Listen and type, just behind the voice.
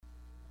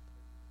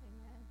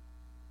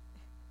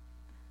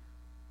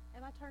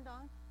not turned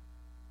on?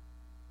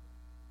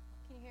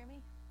 Can you hear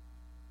me?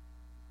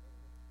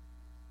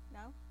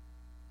 No?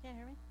 Can't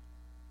hear me?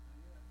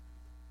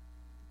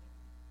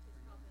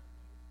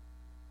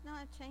 No,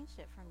 I changed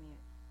it from mute.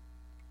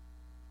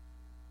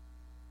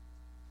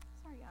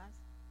 Sorry, guys.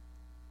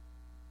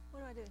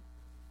 What do I do?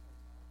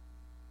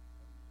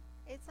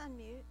 It's on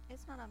mute.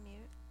 It's not on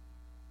mute.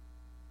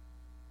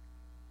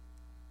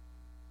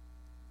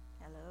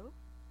 Hello?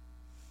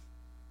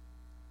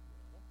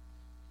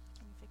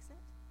 Can you fix it?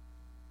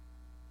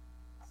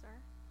 Sir?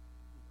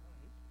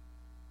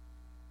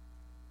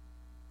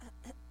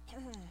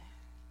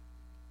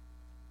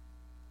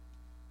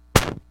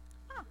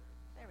 Ah,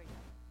 there we go.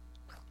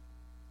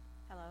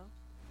 Hello?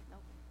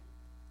 Nope.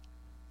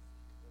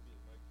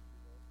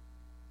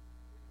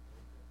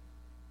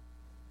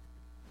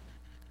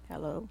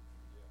 Hello?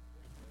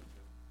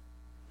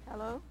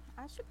 Hello?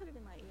 I should put it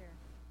in my ear.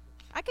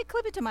 I could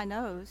clip it to my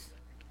nose.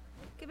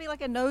 It could be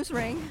like a nose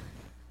ring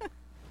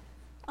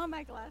on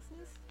my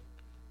glasses.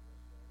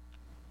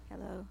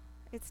 Hello?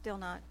 It's still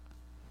not.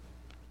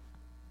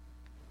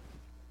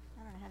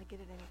 I don't know how to get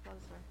it any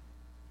closer.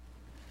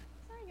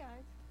 Sorry,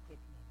 guys.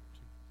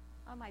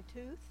 On my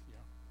tooth?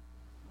 Yeah.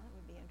 Well, that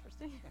would be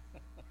interesting.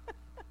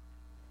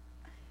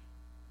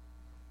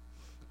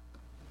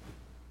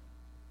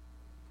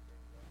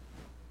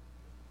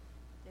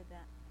 Did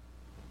that.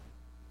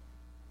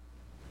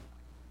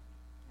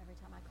 Every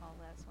time I call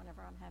Les,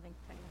 whenever I'm having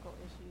technical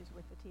issues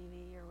with the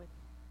TV or with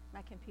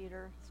my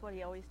computer, that's what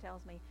he always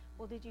tells me.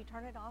 Well, did you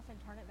turn it off and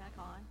turn it back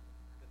on?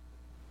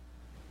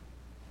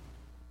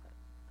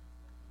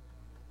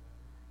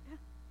 Yeah.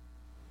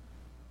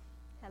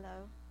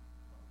 Hello?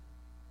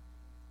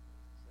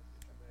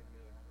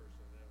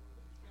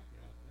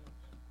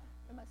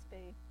 It must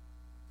be.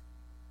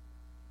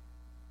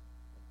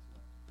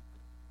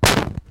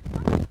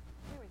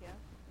 There we go.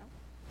 No?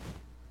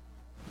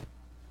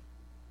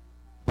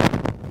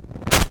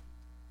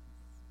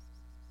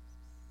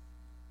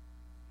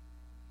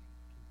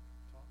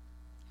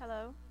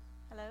 Hello?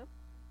 Hello?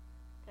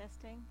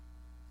 Testing.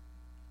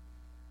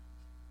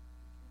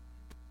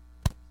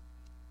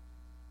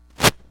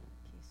 The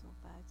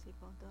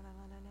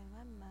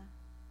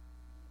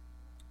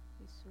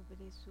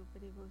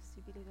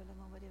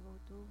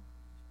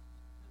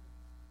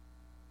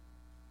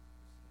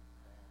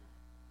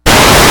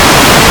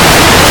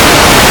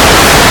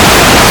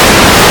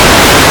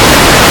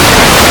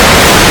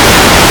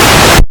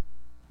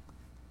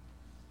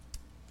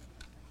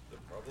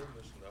problem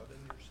is not in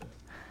your set.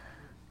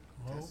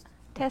 Hello?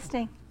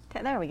 Testing.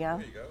 There we go.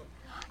 There you go.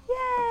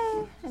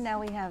 Yay! And now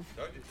we have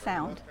Doug, you turn it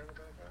sound. off, turn it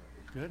back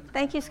on. Good?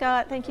 Thank you,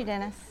 Scott. Thank you,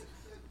 Dennis.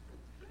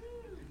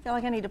 Feel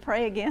like I need to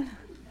pray again.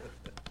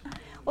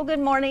 Well, good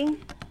morning.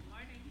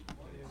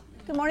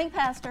 Good morning,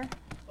 Pastor.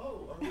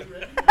 Oh, are we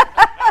ready?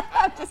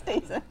 I'm just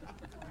teasing.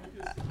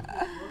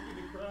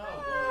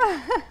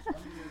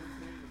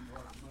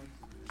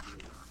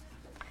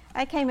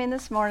 I came in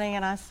this morning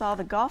and I saw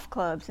the golf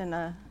clubs in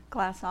the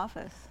glass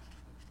office.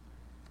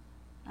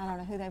 I don't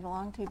know who they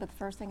belong to, but the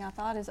first thing I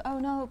thought is, oh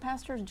no,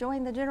 pastors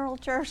joined the general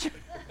church.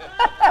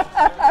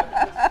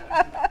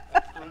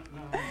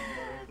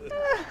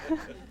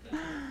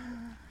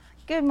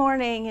 Good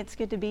morning. It's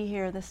good to be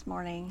here this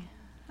morning.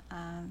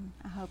 I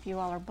hope you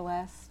all are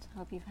blessed. I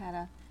hope you've had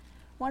a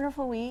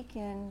wonderful week,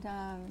 and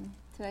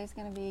today's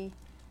going to be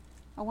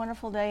a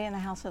wonderful day in the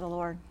house of the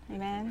Lord.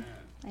 Amen.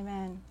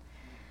 Amen.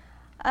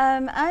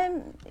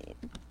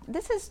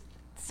 This is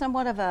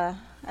somewhat of an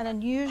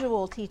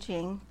unusual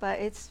teaching, but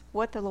it's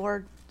what the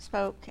Lord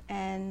spoke,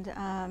 and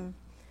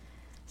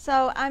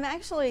so I'm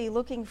actually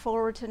looking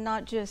forward to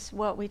not just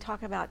what we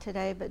talk about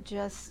today, but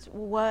just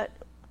what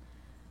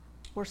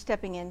we're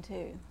stepping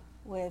into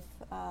with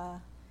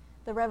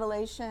the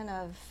revelation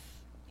of,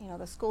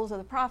 the schools of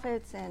the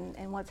prophets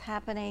and what's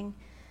happening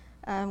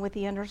with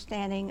the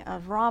understanding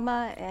of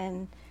Rama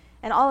and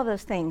all of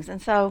those things.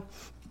 And so,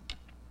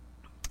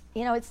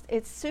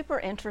 it's super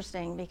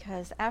interesting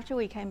because after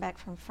we came back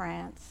from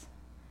France,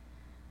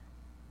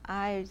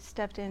 I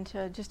stepped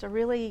into just a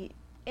really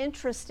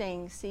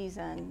interesting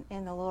season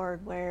in the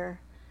Lord where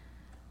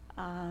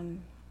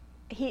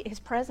His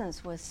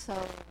presence was so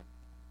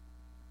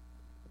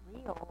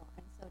real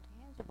and so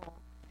tangible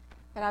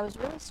that I was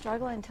really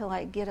struggling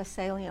to get a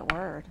salient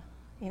word.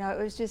 It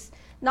was just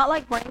not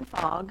like brain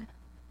fog,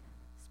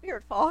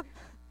 spirit fog,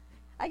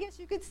 I guess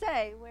you could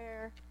say,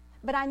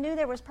 but I knew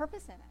there was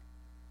purpose in it.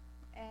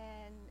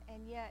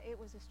 And yet it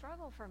was a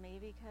struggle for me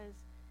because,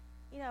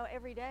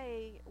 every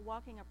day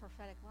walking a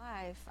prophetic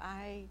life,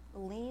 I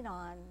lean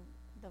on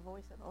the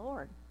voice of the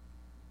Lord.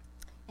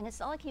 And it's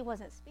not like He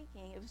wasn't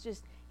speaking. It was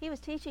just, He was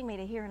teaching me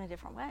to hear in a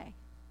different way.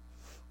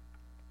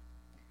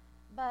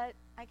 But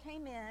I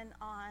came in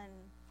on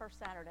first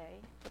Saturday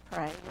to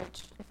pray,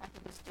 which if I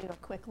could just do a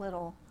quick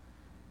little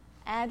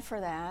ad for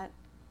that,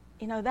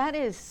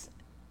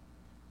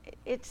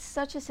 it's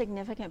such a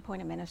significant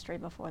point of ministry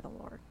before the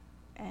Lord.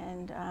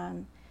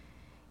 And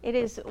it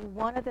is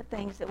one of the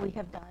things that we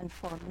have done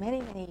for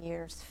many, many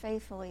years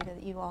faithfully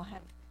that you all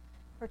have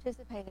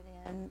participated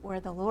in,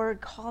 where the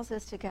Lord calls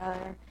us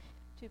together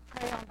to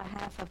pray on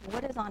behalf of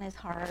what is on his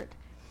heart,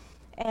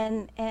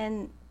 and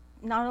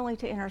not only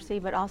to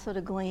intercede, but also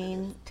to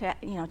glean, to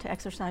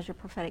exercise your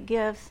prophetic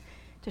gifts,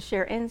 to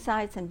share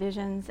insights and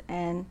visions,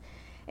 and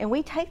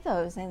we take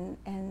those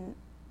and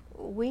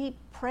we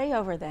pray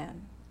over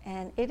them,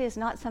 and it is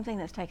not something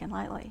that's taken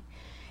lightly.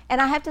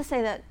 And I have to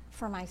say that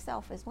for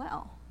myself as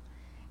well.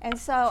 And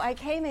so I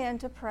came in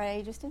to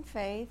pray just in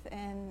faith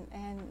and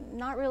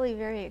not really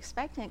very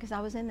expectant, because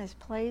I was in this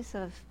place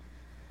of,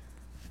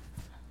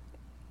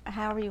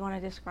 however you want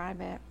to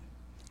describe it.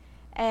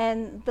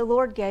 And the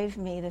Lord gave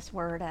me this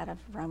word out of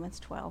Romans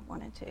 12,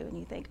 1 and 2. And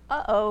you think,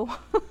 uh-oh.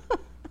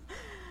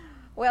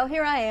 Well,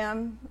 here I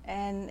am.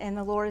 And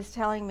the Lord is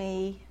telling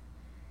me,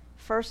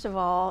 first of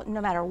all, no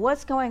matter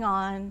what's going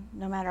on,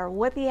 no matter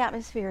what the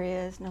atmosphere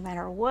is, no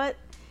matter what's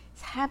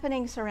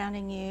happening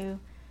surrounding you,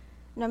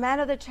 no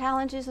matter the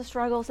challenges, the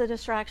struggles, the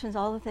distractions,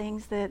 all the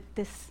things that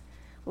this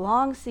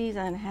long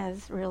season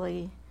has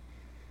really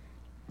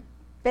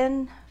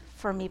been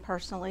for me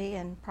personally,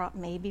 and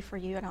maybe for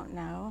you, I don't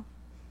know,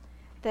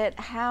 that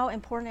how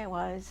important it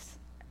was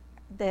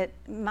that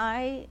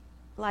my,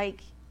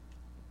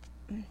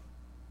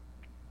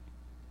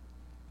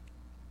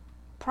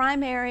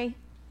 primary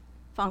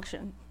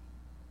function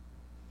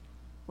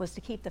was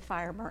to keep the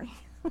fire burning,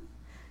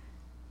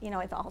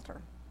 at the altar.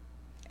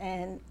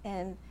 And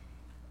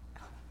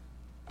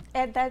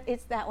that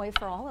it's that way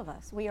for all of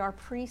us. We are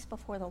priests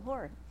before the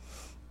Lord.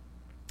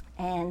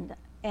 And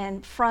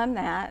from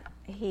that,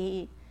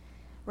 he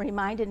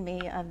reminded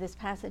me of this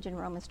passage in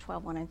Romans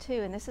 12, 1 and 2.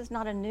 And this is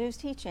not a news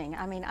teaching.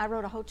 I mean, I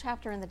wrote a whole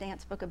chapter in the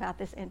dance book about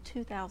this in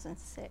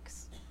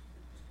 2006,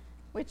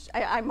 which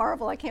I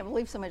marvel. I can't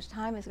believe so much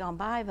time has gone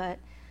by. But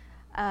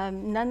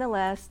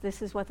nonetheless,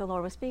 this is what the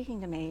Lord was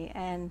speaking to me.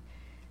 And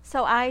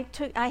so I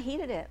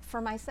heeded it for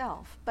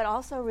myself, but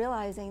also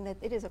realizing that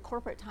it is a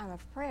corporate time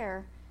of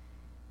prayer,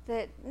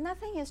 that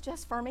nothing is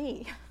just for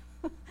me.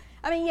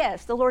 I mean,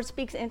 yes, the Lord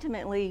speaks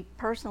intimately,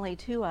 personally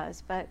to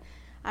us, but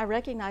I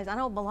recognize I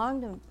don't belong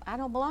to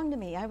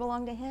me. I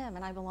belong to him,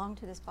 and I belong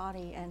to this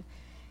body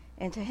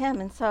and to him.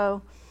 And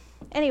so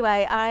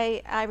anyway,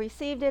 I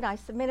received it, I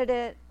submitted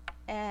it,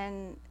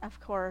 and of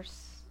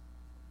course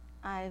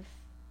I've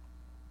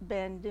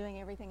been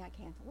doing everything I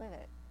can to live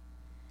it.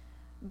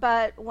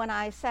 But when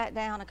I sat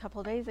down a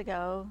couple of days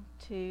ago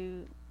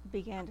to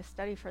begin to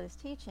study for this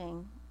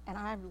teaching, and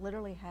I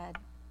literally had,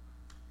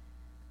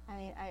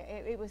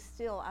 I was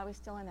still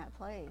in that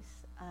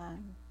place.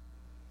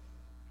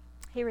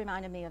 He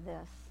reminded me of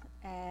this,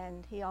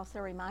 and he also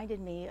reminded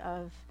me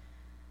of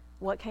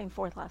what came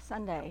forth last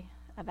Sunday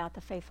about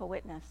the faithful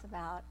witness,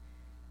 about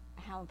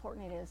how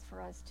important it is for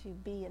us to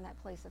be in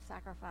that place of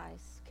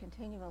sacrifice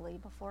continually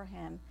before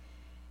him,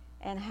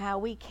 and how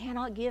we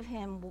cannot give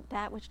him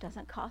that which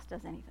doesn't cost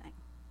us anything.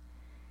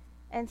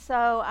 And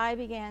so I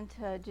began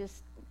to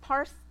just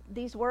parse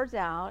these words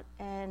out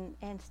and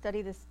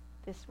study this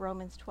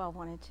Romans 12,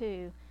 1 and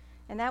 2.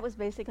 And that was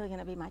basically going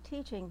to be my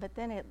teaching, but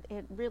then it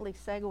really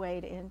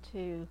segued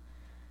into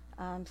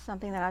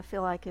something that I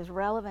feel like is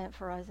relevant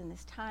for us in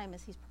this time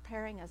as he's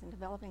preparing us and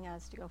developing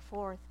us to go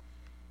forth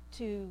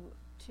to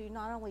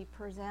not only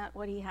present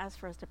what he has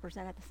for us to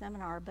present at the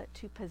seminar, but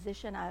to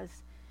position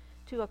us,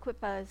 to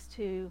equip us,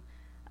 to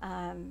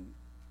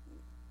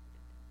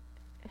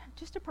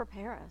just to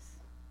prepare us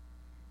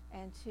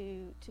and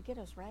to get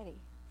us ready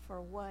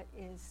for what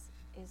is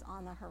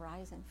on the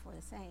horizon for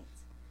the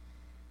saints.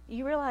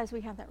 You realize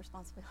we have that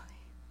responsibility.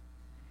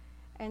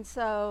 And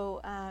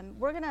so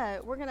we're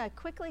gonna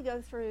quickly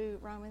go through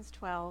Romans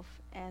 12,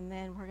 and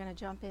then we're gonna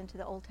jump into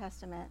the Old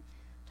Testament,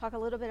 talk a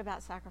little bit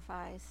about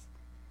sacrifice,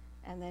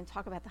 and then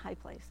talk about the high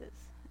places.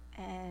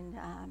 And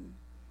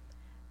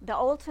the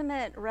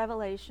ultimate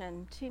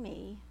revelation to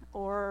me,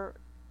 or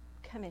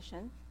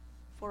commission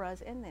for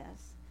us in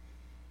this,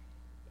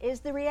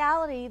 is the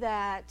reality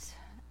that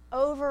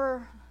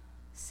over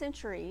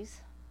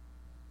centuries,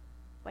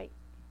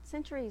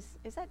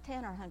 is that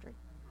 10 or 100?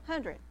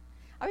 100.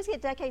 I always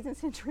get decades and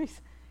centuries.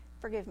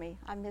 Forgive me,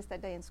 I missed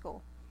that day in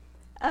school.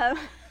 Or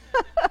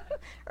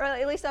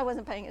at least I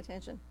wasn't paying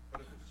attention. But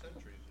if it's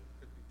centuries, it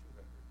could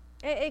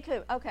be 200. It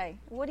could, okay.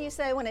 What do you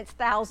say when it's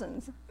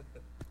thousands?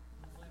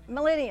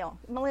 Millennial.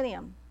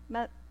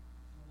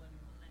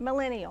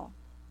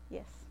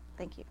 Yes,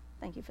 thank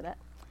you for that.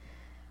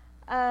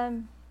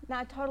 Now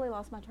I totally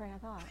lost my train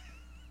of thought.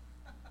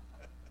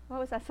 What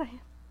was I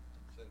saying?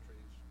 Centuries.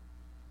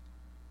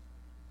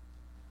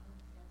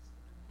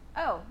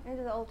 Oh,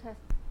 into the Old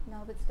Testament.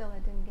 No, but still I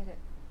didn't get it.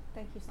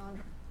 Thank you,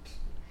 Sandra.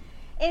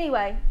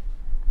 Anyway,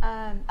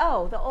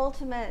 the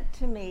ultimate,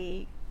 to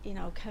me,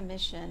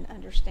 commission,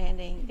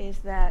 understanding is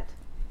that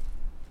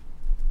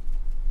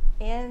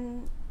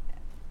in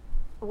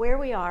where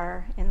we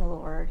are in the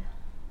Lord,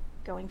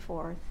 going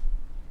forth,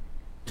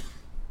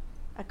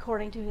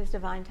 according to his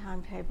divine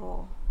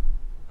timetable,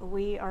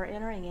 we are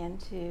entering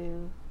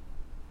into,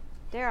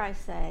 dare I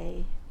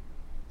say,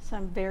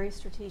 some very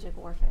strategic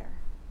warfare.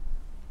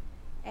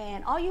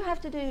 And all you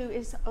have to do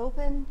is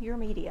open your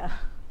media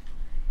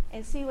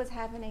and see what's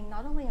happening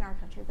not only in our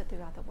country but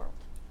throughout the world.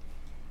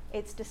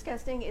 It's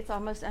disgusting. It's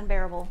almost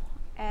unbearable.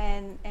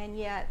 And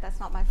yet, that's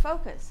not my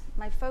focus.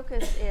 My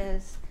focus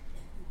is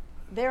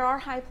there are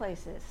high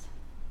places.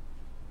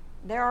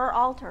 There are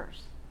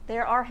altars.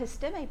 There are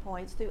histemi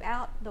points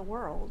throughout the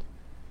world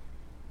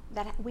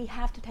that we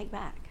have to take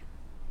back.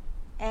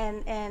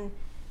 And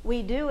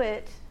we do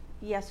it,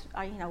 yes,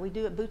 we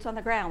do it boots on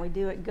the ground. We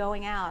do it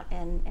going out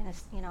and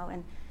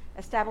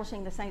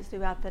establishing the saints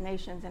throughout the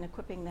nations and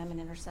equipping them in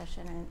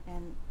intercession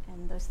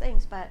and those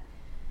things. But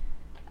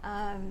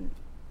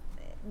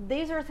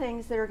these are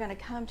things that are going to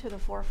come to the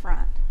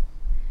forefront.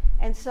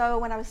 And so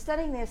when I was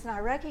studying this and I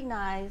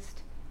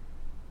recognized,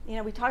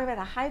 we talk about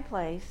a high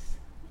place,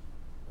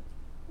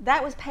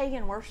 that was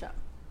pagan worship.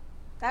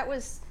 That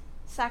was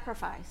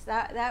sacrifice.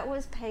 That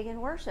was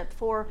pagan worship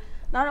for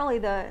not only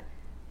the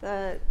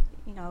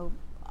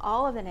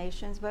all of the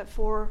nations, but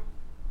for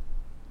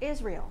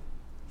Israel,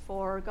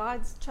 for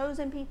God's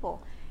chosen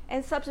people,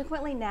 and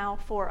subsequently now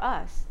for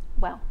us.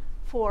 Well,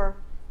 for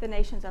the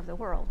nations of the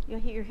world. You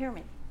hear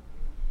me?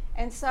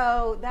 And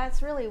so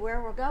that's really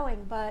where we're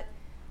going. But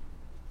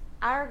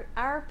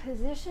our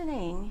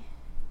positioning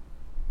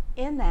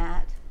in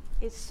that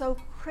is so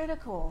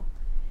critical,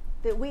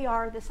 that we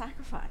are the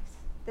sacrifice,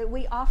 that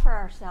we offer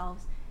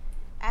ourselves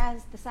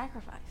as the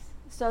sacrifice,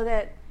 so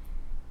that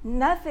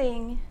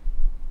nothing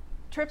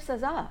trips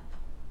us up,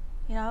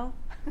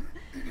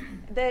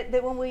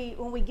 that when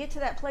we get to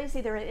that place,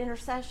 either in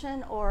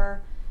intercession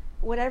or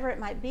whatever it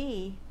might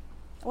be,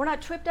 we're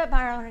not tripped up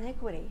by our own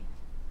iniquity.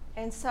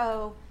 And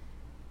so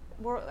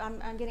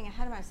I'm getting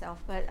ahead of myself,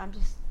 but I'm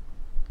just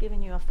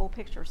giving you a full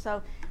picture.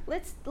 So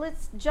let's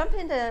jump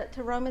into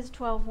Romans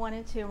 12, 1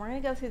 and 2, and we're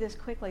going to go through this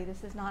quickly.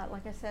 This is not,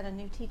 like I said, a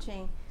new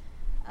teaching.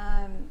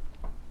 I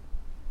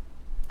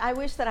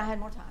wish that I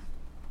had more time,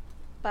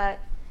 but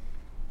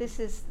this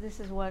is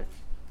what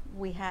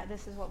we had.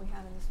 This is what we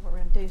have, and this is what we're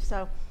going to do.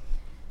 So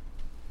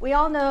we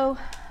all know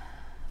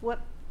what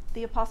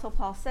the Apostle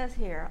Paul says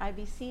here. I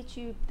beseech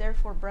you,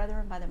 therefore,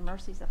 brethren, by the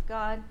mercies of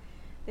God,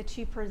 that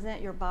you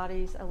present your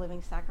bodies a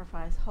living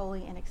sacrifice,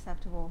 holy and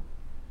acceptable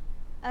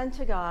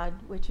unto God,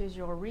 which is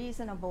your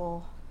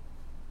reasonable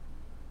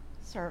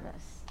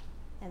service.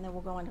 And then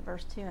we'll go into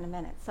verse 2 in a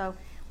minute. So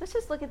let's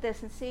just look at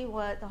this and see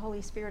what the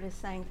Holy Spirit is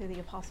saying through the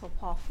Apostle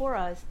Paul for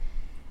us.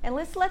 And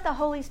let's let the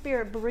Holy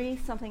Spirit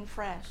breathe something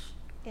fresh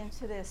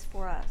into this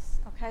for us,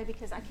 okay?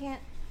 Because I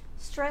can't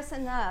stress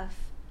enough,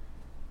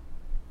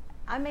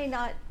 I may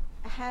not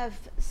have,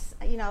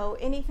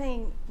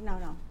 anything,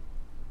 no.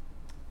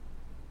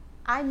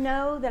 I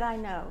know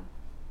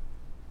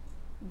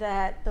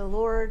that the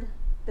Lord,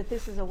 that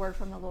this is a word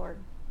from the Lord,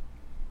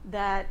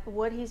 that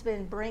what he's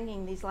been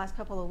bringing these last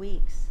couple of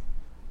weeks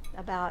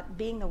about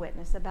being the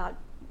witness, about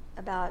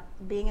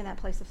being in that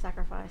place of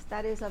sacrifice,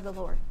 that is of the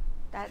Lord.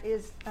 That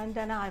is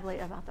undeniably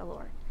about the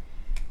Lord.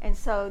 And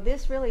so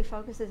this really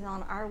focuses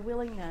on our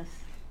willingness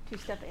to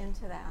step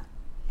into that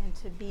and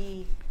to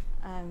be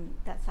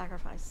that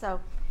sacrifice.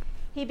 So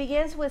he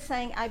begins with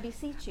saying, I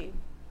beseech you.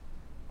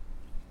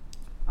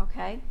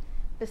 Okay?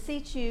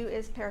 Beseech you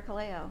is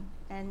parakaleo,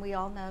 and we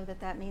all know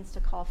that means to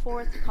call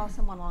forth, to call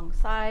someone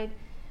alongside,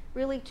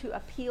 really to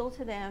appeal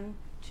to them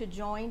to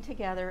join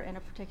together in a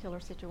particular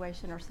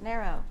situation or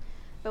scenario.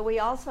 But we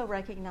also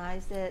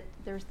recognize that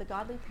there's the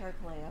godly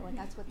parakaleo, and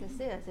that's what this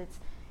is.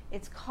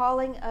 It's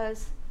calling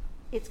us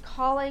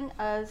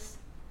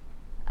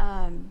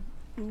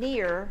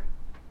near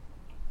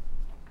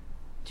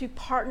to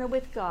partner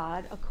with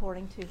God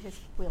according to his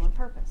will and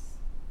purpose.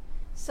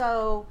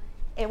 So,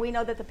 and we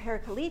know that the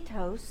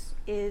parakletos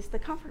is the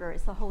comforter,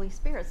 it's the Holy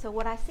Spirit. So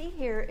what I see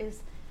here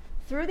is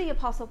through the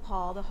Apostle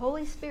Paul, the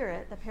Holy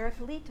Spirit, the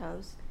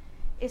parakletos,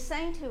 is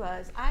saying to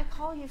us, I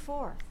call you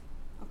forth,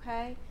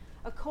 okay?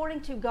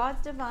 According to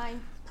God's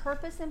divine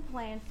purpose and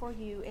plan for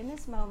you in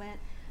this moment,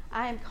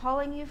 I am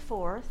calling you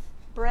forth,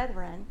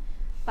 brethren,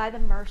 by the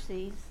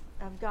mercies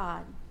of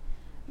God.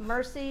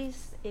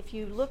 Mercies, if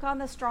you look on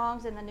the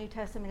Strongs in the New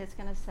Testament, it's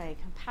going to say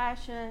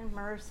compassion,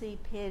 mercy,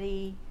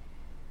 pity.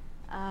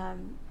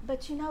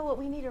 But you know what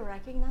we need to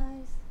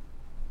recognize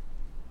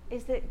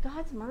is that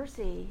God's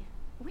mercy,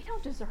 we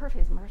don't deserve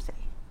his mercy.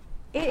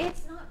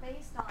 It's not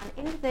based on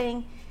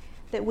anything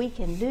that we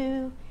can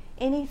do,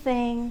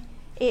 anything,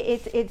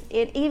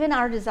 even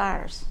our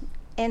desires.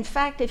 In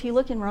fact, if you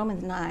look in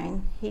Romans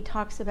 9, he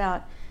talks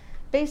about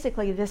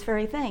basically this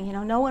very thing.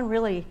 No one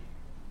really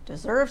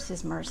deserves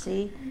his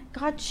mercy.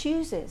 God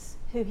chooses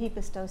who he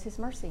bestows his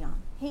mercy on.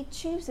 He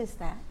chooses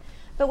that.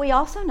 But we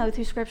also know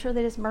through Scripture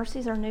that his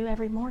mercies are new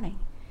every morning.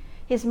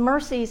 His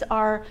mercies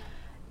are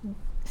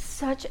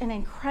such an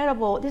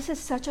incredible, this is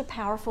such a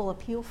powerful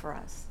appeal for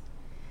us,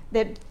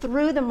 that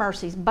through the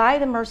mercies, by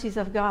the mercies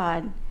of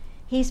God,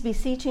 he's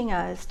beseeching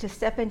us to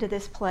step into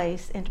this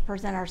place and to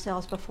present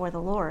ourselves before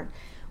the Lord.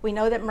 We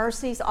know that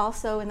mercies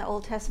also in the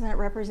Old Testament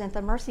represent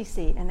the mercy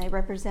seat, and they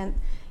represent,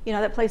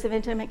 that place of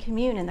intimate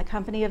communion, the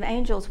company of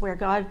angels where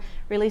God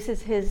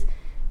releases his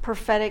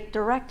prophetic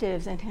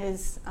directives and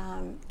his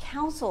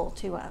counsel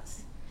to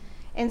us.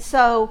 And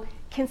so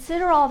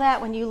consider all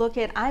that when you look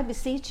at, I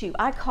beseech you,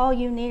 I call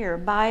you near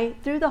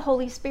through the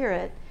Holy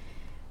Spirit,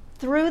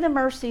 through the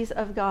mercies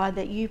of God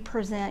that you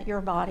present your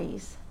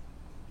bodies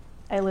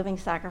a living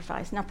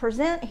sacrifice. Now,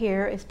 present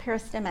here is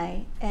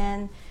peristeme,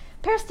 and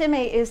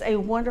peristeme is a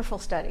wonderful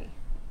study.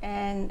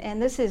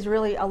 And this is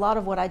really a lot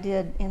of what I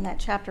did in that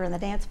chapter in the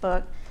dance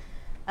book,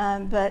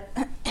 but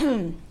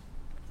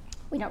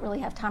we don't really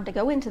have time to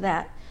go into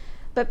that.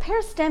 But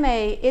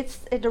peristeme,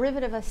 it's a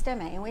derivative of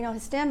steme, and we know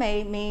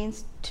steme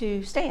means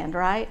to stand,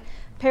 right?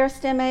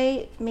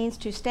 Peristeme means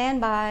to stand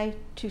by,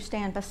 to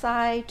stand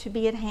beside, to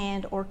be at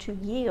hand, or to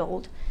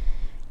yield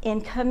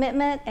in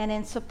commitment and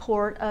in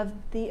support of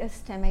the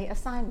esteme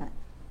assignment.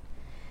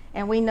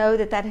 And we know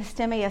that that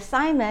esteme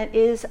assignment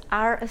is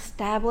our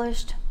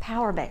established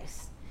power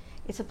base.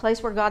 It's a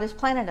place where God has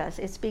planted us.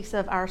 It speaks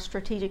of our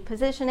strategic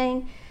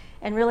positioning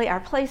and really our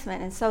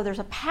placement. And so there's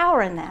a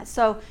power in that.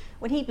 So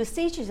when he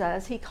beseeches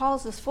us, he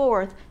calls us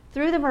forth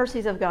through the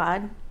mercies of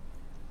God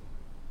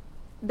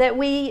that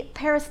we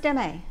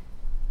peristeme,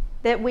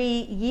 that we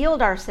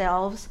yield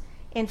ourselves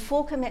in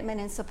full commitment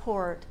and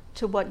support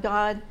to what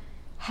God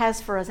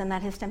has for us in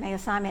that histeme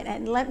assignment.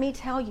 And let me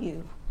tell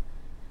you,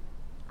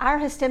 our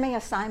histeme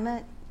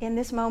assignment in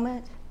this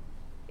moment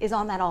is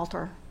on that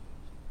altar.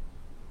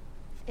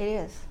 It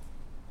is.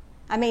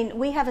 I mean,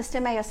 we have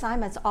histeme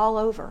assignments all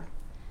over,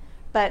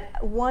 but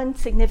one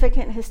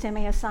significant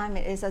histeme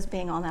assignment is us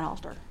being on that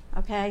altar,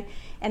 okay?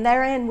 And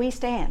therein we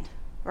stand,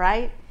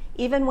 right?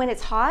 Even when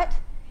it's hot,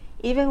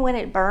 even when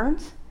it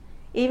burns,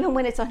 even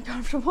when it's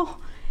uncomfortable,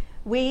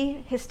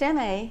 we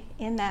histeme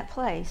in that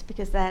place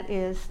because that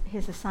is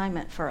his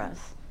assignment for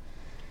us.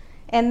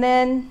 And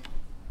then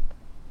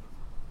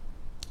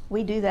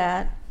we do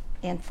that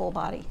in full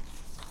body,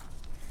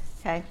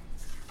 okay?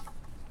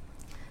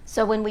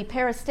 So when we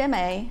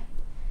peristeme,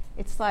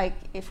 it's like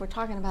if we're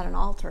talking about an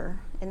altar,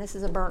 and this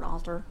is a burnt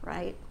altar,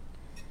 right?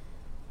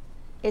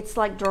 It's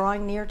like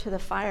drawing near to the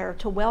fire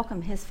to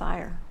welcome his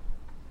fire.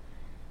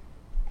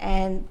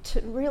 And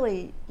to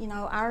really,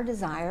 our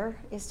desire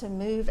is to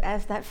move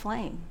as that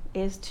flame,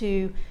 is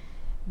to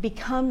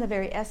become the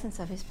very essence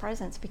of his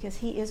presence because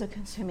he is a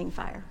consuming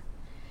fire.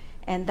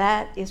 And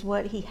that is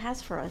what he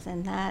has for us.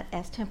 And that,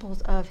 as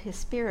temples of his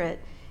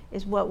spirit,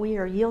 is what we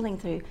are yielding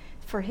to,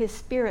 for his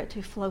spirit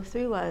to flow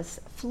through us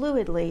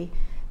fluidly,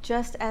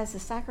 just as the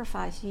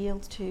sacrifice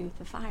yields to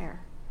the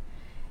fire.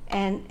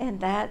 And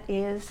that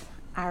is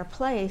our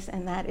place,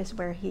 and that is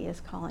where he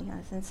is calling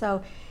us. And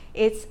so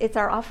it's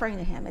our offering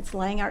to him. It's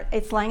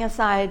laying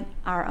aside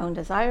our own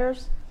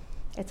desires.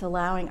 It's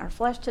allowing our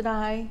flesh to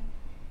die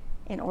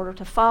in order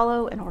to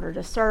follow, in order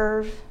to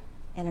serve,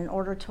 and in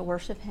order to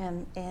worship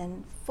him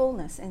in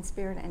fullness, in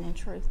spirit, and in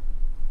truth.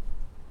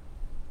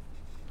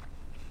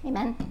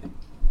 Amen.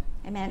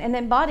 Amen. And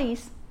then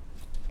bodies,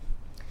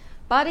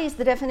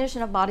 the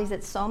definition of bodies,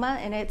 it's soma,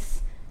 and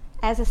it's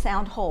as a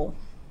sound whole,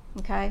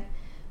 okay?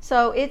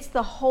 So it's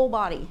the whole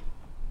body.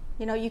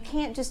 You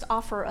can't just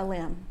offer a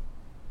limb,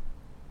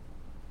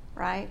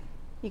 right?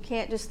 You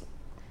can't just,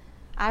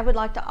 I would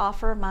like to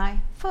offer my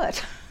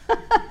foot.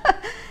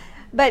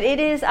 But it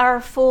is our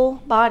full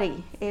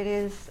body. It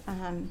is,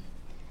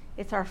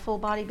 it's our full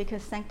body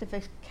because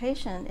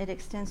sanctification, it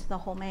extends to the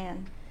whole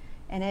man.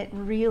 And it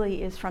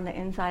really is from the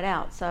inside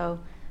out. So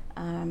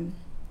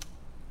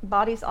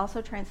bodies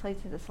also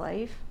translates to the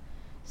slave.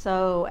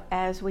 So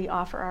as we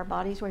offer our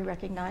bodies, we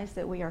recognize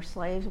that we are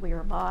slaves. We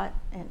are bought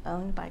and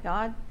owned by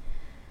God.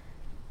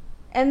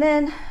 And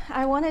then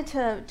I wanted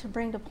to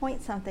bring to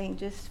point something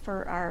just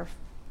for our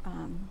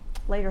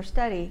later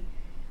study,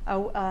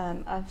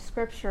 of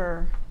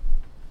scripture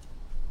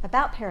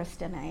about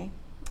peristeme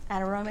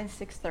out of Romans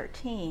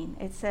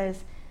 6:13. It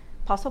says,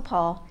 Apostle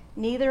Paul,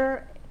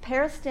 neither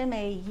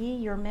peristeme ye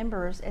your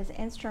members as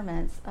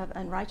instruments of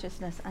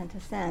unrighteousness unto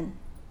sin,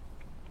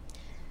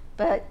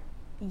 but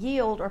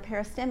yield or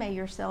peristeme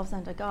yourselves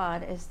unto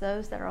God as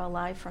those that are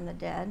alive from the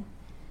dead,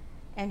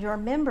 and your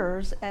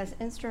members as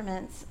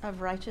instruments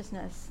of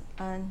righteousness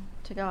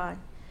unto God.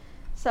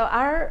 So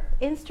our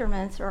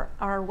instruments are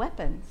our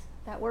weapons.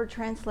 That word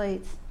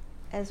translates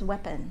as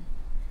weapon.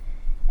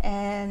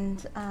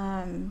 And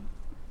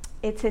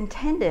it's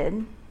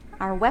intended,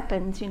 our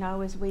weapons,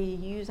 as we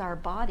use our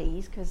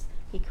bodies, because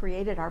he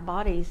created our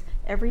bodies,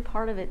 every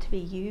part of it to be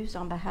used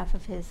on behalf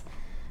of his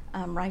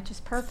righteous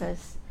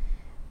purpose,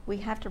 we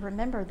have to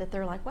remember that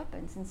they're like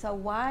weapons. And so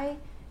why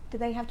do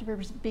they have to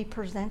be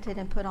presented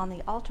and put on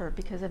the altar?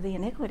 Because of the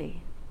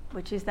iniquity,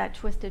 which is that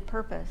twisted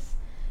purpose,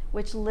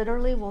 which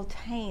literally will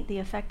taint the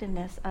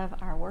effectiveness of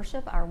our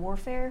worship, our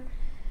warfare,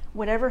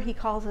 whatever he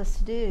calls us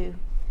to do.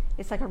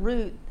 It's like a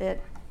root that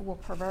will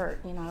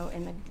pervert,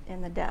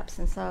 in the depths.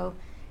 And so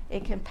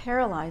it can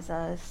paralyze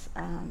us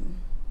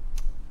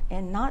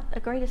in not the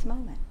greatest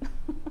moment,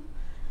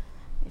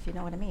 if you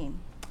know what I mean.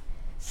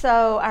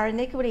 So our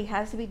iniquity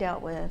has to be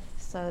dealt with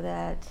so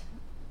that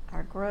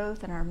our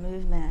growth and our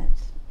movement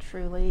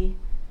truly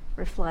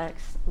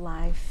reflects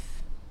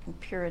life and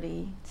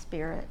purity,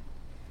 spirit,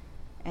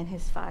 and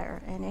his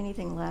fire. And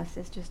anything less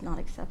is just not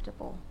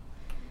acceptable.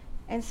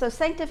 And so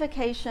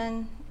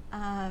sanctification,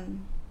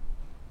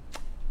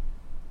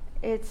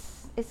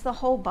 it's the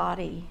whole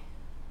body.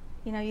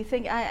 You know,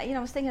 I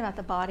was thinking about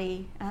the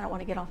body. I don't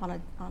want to get off on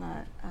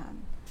a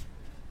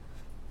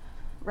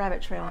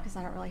rabbit trail because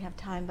I don't really have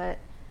time. But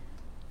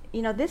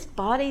you know, this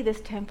body,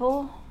 this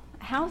temple,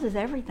 houses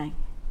everything.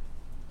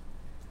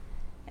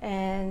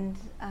 And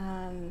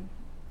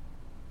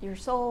your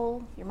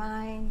soul, your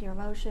mind, your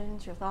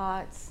emotions, your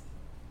thoughts,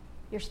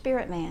 your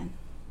spirit man.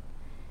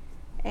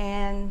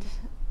 And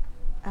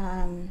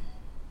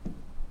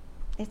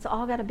it's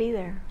all got to be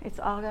there. It's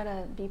all got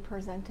to be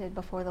presented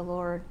before the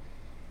Lord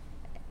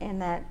in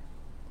that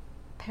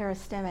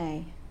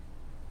peristeme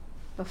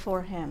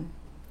before him.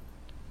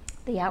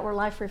 The outward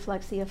life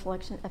reflects the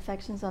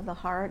affections of the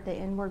heart. The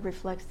inward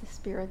reflects the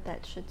spirit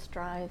that should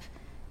strive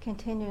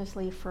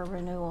continuously for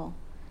renewal.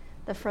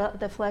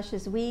 The flesh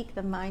is weak.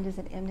 The mind is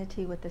at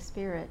enmity with the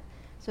spirit.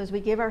 So as we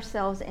give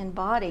ourselves in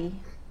body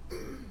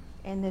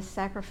in this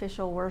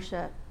sacrificial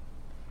worship,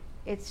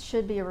 it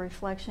should be a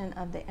reflection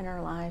of the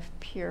inner life,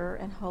 pure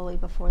and holy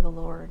before the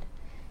Lord.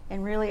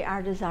 And really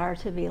our desire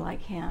to be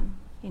like him.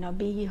 You know,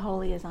 be ye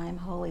holy as I am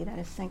holy. That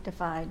is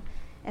sanctified.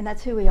 And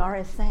that's who we are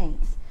as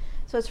saints.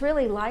 So it's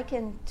really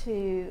likened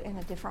to, in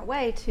a different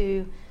way,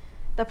 to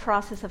the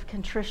process of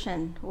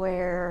contrition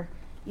where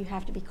you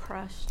have to be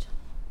crushed.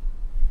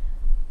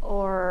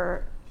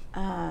 Or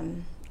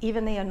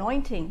even the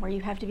anointing where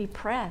you have to be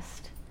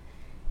pressed.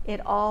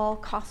 It all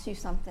costs you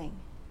something.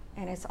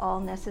 And it's all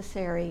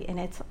necessary, and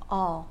it's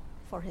all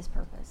for his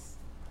purpose.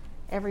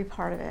 Every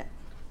part of it.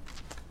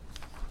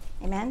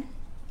 Amen?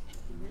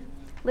 Amen.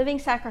 Living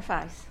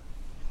sacrifice.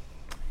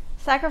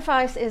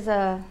 Sacrifice is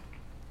an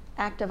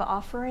act of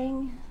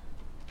offering.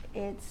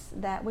 It's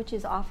that which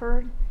is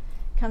offered.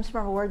 Comes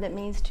from a word that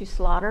means to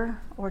slaughter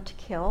or to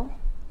kill.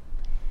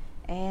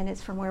 And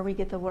it's from where we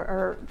get the word,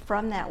 or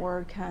from that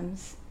word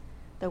comes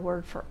the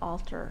word for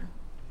altar.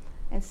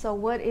 And so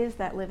what is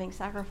that living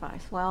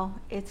sacrifice? Well,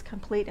 it's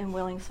complete and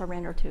willing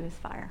surrender to his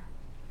fire.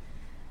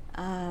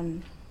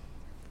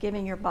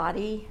 Giving your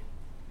body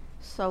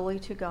solely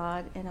to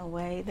God in a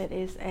way that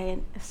is a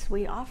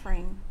sweet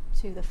offering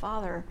to the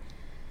Father.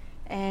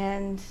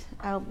 And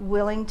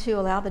willing to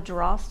allow the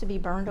dross to be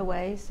burned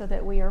away so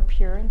that we are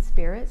pure in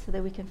spirit, so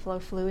that we can flow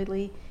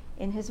fluidly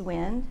in his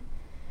wind.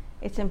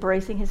 It's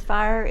embracing his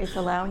fire. It's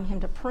allowing him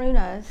to prune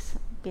us,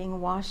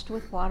 being washed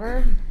with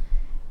water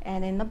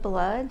and in the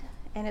blood.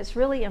 And it's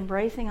really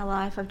embracing a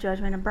life of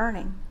judgment and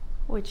burning,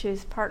 which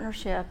is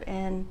partnership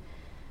in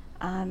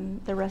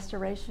the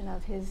restoration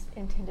of his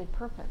intended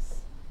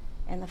purpose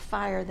and the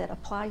fire that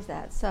applies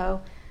that.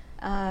 So,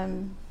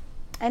 and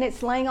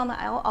it's laying on the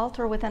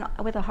altar with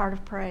a heart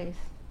of praise.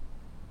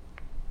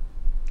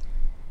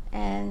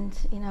 And,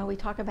 you know, we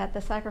talk about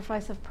the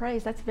sacrifice of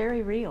praise. That's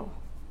very real.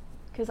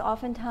 Because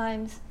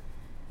oftentimes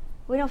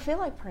we don't feel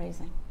like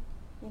praising.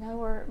 You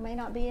know, or may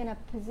not be in a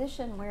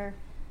position where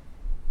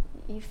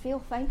you feel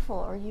thankful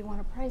or you want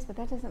to praise, but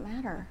that doesn't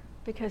matter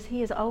because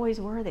he is always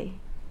worthy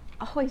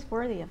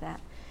of that.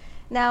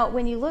 Now,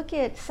 when you look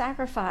at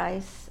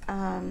sacrifice,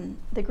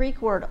 the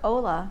Greek word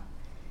ola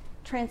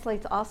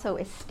translates also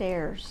as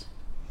stairs,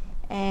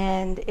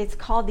 and it's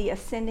called the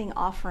ascending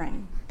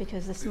offering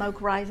because the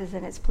smoke rises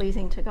and it's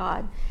pleasing to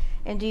God.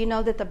 And do you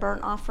know that the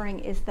burnt offering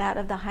is that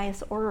of the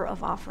highest order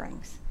of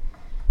offerings?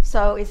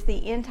 So it's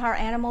the entire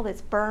animal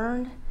that's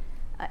burned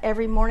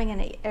every morning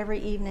and every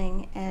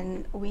evening,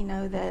 and we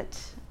know that,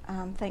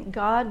 thank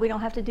God, we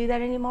don't have to do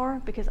that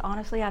anymore because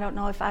honestly, I don't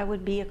know if I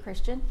would be a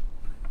Christian.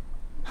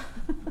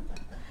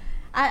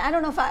 I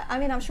don't know if I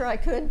mean, I'm sure I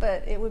could,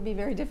 but it would be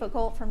very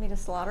difficult for me to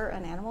slaughter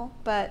an animal.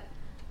 But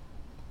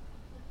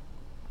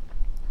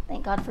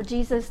thank God for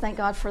Jesus. Thank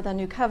God for the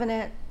new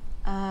covenant.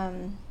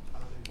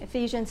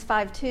 Ephesians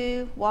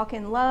 5:2, walk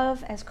in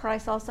love as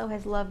Christ also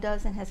has loved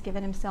us and has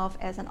given himself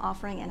as an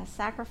offering and a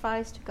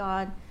sacrifice to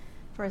God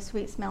for a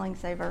sweet-smelling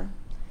savor.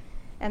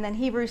 And then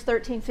Hebrews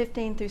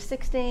 13:15 through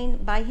 16,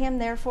 by him,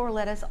 therefore,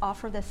 let us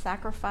offer the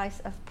sacrifice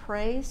of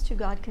praise to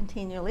God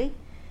continually.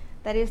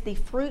 That is the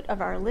fruit of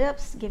our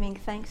lips, giving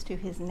thanks to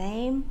his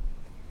name.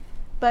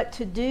 But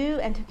to do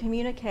and to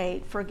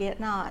communicate, forget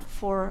not,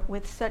 for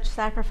with such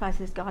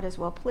sacrifices God is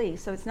well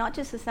pleased. So it's not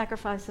just the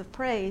sacrifice of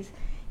praise,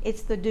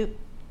 it's the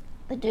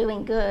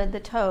doing good, the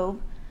tov.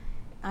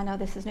 I know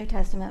this is New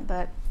Testament,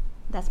 but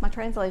that's my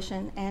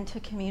translation. And to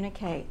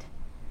communicate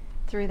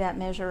through that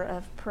measure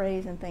of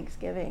praise and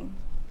thanksgiving.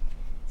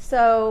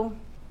 So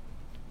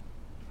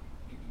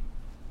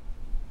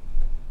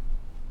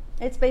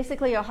it's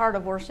basically a heart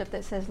of worship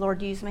that says,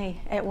 Lord, use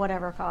me at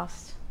whatever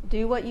cost.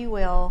 Do what you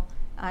will.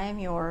 I am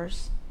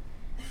yours.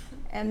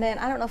 And then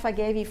I don't know if I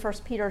gave you 1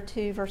 Peter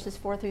 2 verses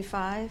 4 through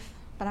 5,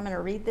 but I'm going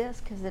to read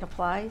this because it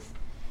applies.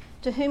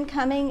 To whom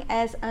coming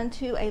as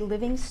unto a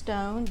living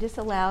stone,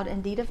 disallowed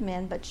indeed of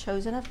men, but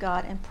chosen of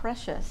God and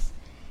precious,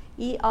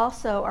 ye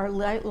also are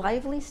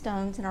lively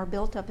stones and are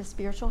built up a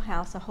spiritual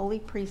house, a holy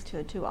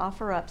priesthood, to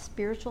offer up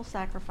spiritual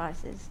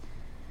sacrifices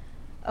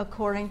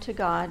according to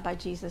God by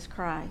Jesus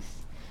Christ.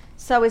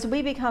 So as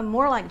we become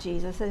more like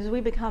Jesus, as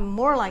we become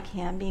more like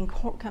him, being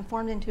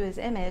conformed into his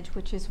image,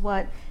 which is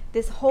what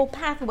this whole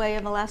pathway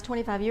of the last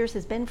 25 years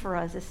has been for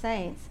us as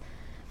saints,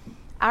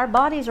 our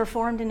bodies are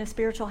formed into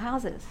spiritual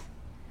houses.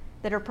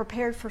 that are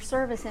prepared for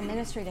service and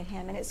ministry to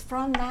him. And it's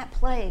from that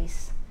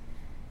place.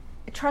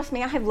 Trust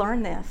me, I have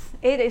learned this.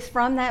 It is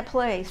from that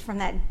place, from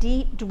that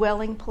deep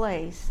dwelling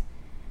place,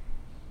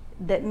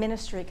 that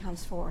ministry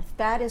comes forth.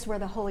 That is where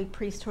the holy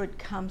priesthood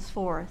comes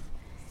forth.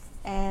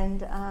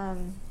 And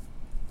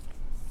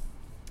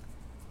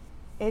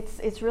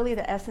it's really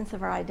the essence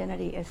of our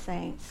identity as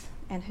saints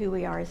and who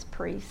we are as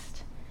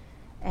priests.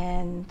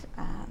 And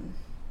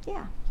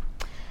yeah.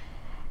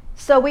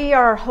 So we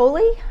are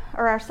holy,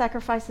 or our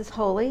sacrifice is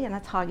holy, and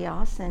that's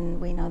hagios,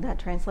 and we know that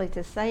translates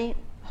as saint,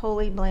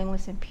 holy,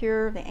 blameless, and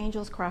pure. The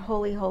angels cry,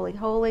 holy, holy,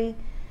 holy.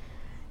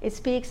 It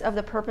speaks of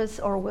the purpose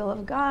or will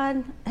of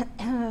God,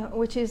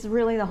 which is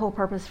really the whole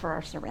purpose for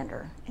our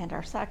surrender and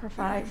our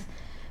sacrifice.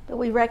 But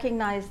we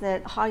recognize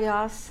that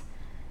hagios,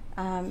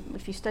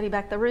 if you study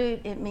back the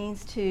root, it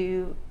means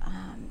to,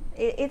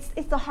 it's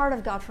the heart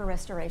of God for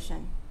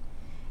restoration.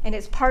 And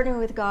it's partnering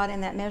with God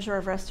in that measure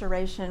of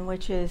restoration,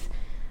 which is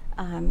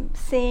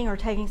seeing or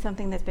taking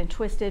something that's been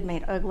twisted,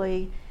 made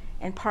ugly,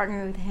 and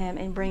partnering with him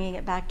and bringing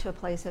it back to a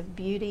place of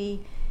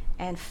beauty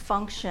and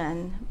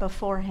function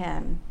before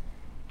him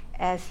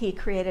as he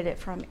created it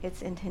from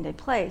its intended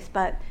place.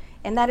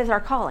 And that is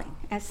our calling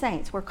as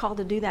saints. We're called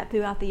to do that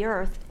throughout the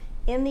earth,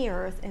 in the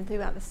earth, and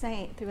throughout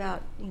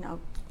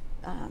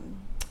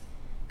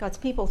God's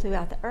people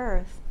throughout the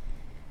earth.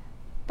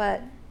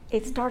 But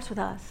it starts with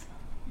us.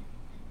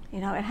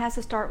 It has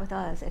to start with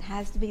us. It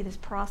has to be this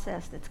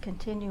process that's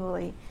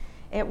continually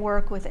at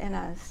work within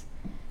us,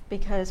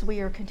 because we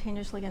are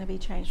continuously going to be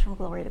changed from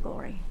glory to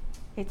glory.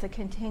 It's a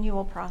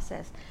continual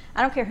process.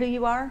 I don't care who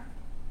you are.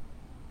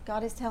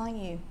 God is telling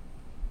you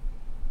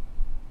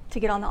to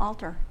get on the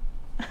altar.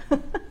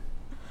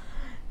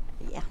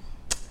 Yeah.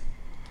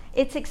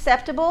 It's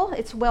acceptable.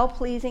 It's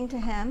well-pleasing to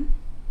him.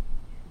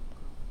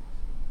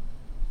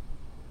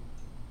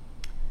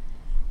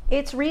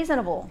 It's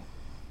reasonable.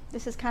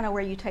 This is kind of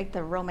where you take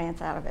the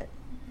romance out of it.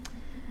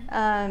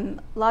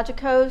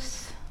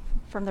 Logikos,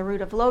 from the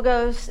root of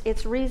logos,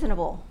 it's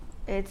reasonable.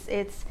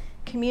 It's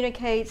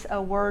communicates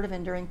a word of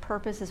enduring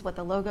purpose, is what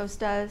the logos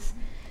does.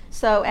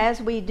 So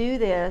as we do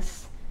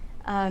this,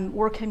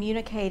 we're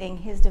communicating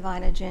his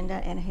divine agenda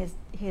and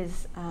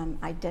his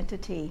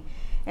identity.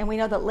 And we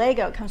know that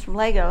Lego comes from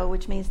Lego,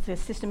 which means to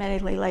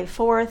systematically lay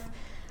forth.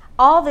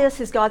 All this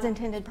is God's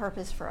intended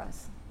purpose for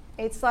us.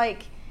 It's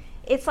like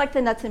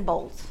the nuts and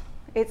bolts.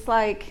 It's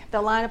like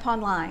the line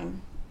upon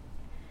line.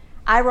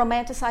 I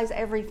romanticize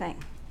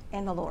everything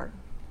in the Lord.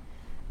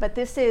 But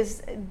this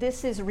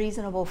is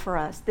reasonable for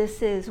us.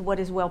 This is what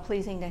is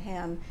well-pleasing to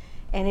him.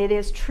 And it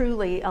is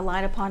truly a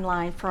line upon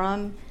line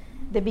from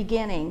the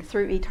beginning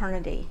through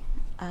eternity.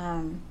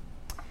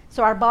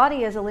 So our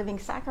body as a living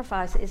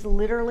sacrifice is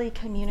literally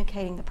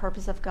communicating the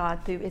purpose of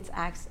God through its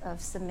acts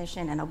of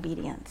submission and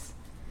obedience.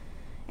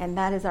 And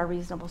that is our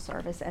reasonable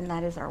service, and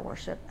that is our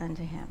worship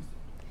unto him.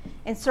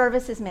 And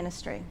service is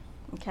ministry,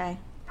 okay?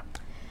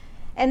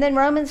 And then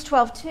Romans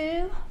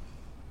 12:2,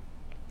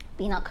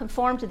 be not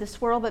conformed to this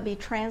world, but be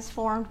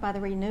transformed by the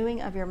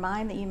renewing of your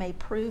mind, that you may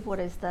prove what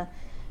is the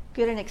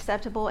good and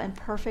acceptable and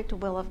perfect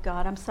will of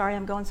God. I'm sorry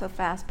I'm going so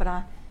fast, but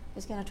I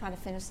was going to try to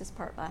finish this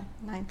part by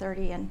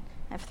 9:30, and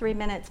I have 3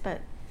 minutes,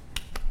 but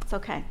it's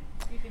okay.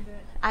 You can do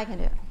it. I can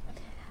do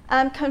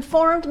it.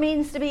 Conformed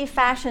means to be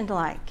fashioned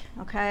like,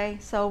 okay?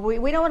 So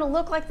we don't want to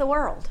look like the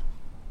world.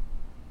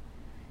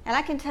 And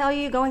I can tell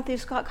you, going through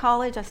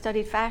college, I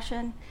studied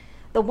fashion.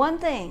 The one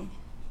thing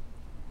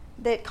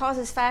that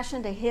causes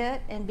fashion to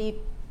hit and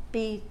be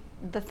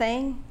the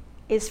thing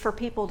is for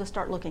people to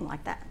start looking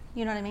like that.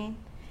 You know what I mean?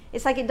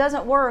 It's like it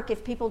doesn't work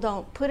if people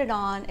don't put it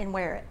on and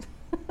wear it.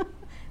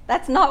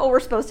 That's not what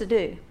we're supposed to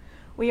do.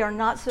 We are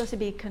not supposed to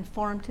be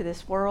conformed to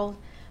this world,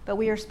 but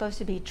we are supposed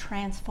to be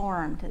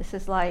transformed. This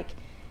is like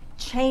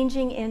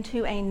changing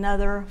into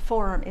another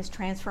form is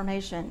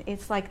transformation.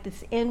 It's like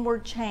this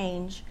inward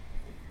change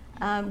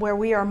where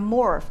we are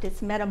morphed.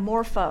 It's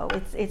metamorpho.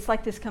 It's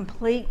like this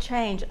complete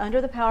change under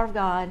the power of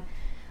God,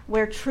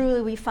 where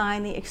truly we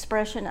find the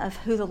expression of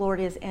who the Lord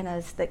is in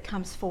us that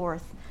comes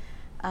forth.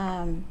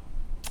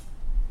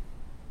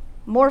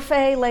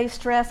 Morphe lays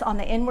stress on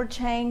the inward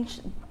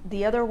change.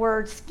 The other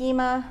word,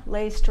 schema,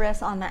 lays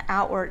stress on the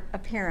outward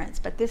appearance.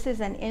 But this is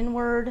an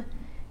inward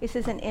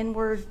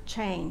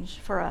change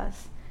for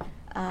us.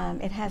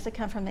 It has to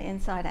come from the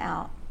inside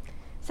out.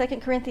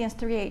 2 Corinthians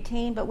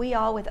 3:18, but we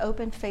all with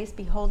open face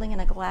beholding in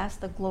a glass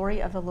the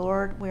glory of the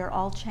Lord, we are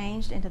all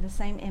changed into the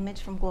same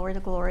image from glory to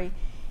glory,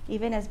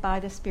 even as by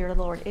the Spirit of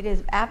the Lord. It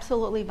is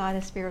absolutely by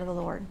the Spirit of the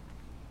Lord.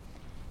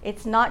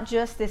 It's not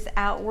just this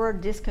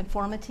outward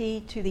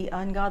disconformity to the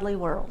ungodly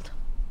world.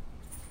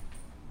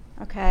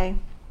 Okay?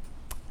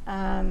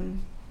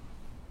 And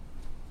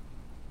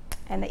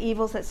the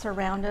evils that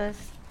surround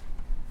us,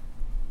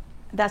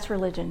 that's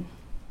religion.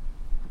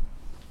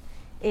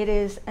 It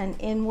is an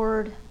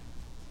inward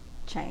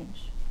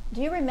change.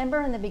 Do you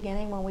remember in the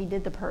beginning when we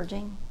did the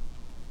purging?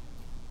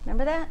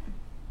 Remember that?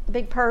 The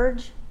big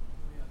purge?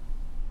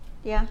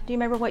 Yeah? Do you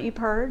remember what you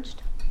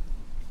purged?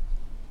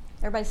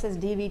 Everybody says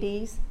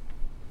DVDs.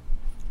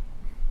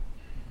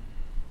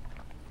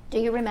 Do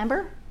you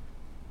remember?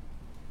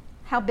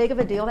 how big of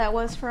a deal that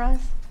was for us?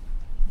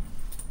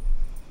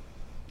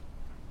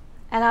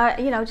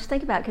 And just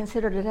think about it,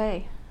 consider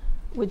today.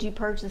 Would you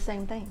purge the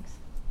same things?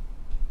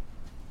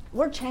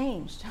 We're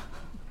changed.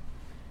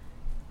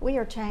 We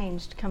are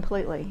changed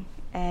completely,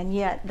 and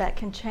yet that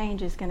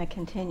change is going to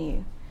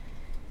continue.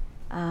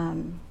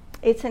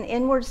 It's an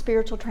inward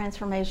spiritual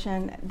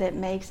transformation that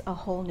makes a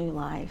whole new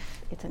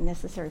life. It's a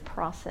necessary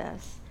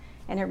process,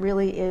 and it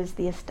really is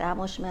the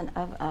establishment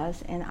of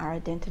us in our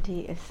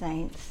identity as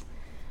saints.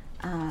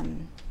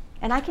 And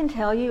I can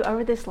tell you,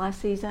 over this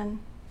last season,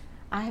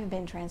 I have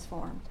been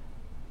transformed.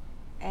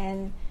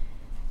 And,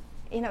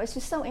 it's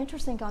just so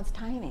interesting, God's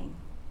timing.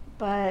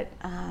 But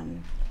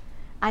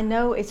I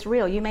know it's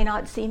real. You may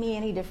not see me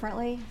any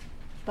differently,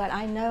 but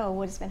I know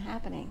what has been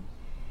happening.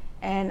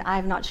 And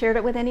I've not shared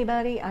it with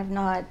anybody. I've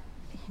not,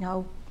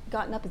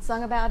 gotten up and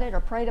sung about it or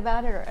prayed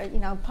about it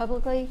or,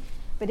 publicly.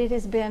 But it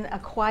has been a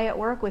quiet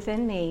work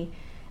within me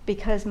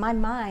because my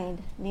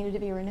mind needed to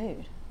be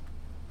renewed.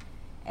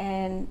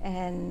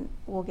 And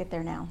we'll get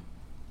there now.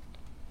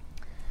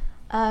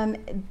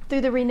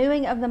 Through the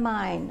renewing of the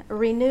mind.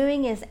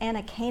 Renewing is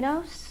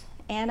anakanos.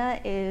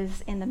 Ana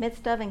is in the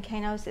midst of, and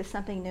kanos is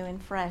something new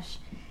and fresh.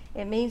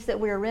 It means that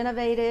we're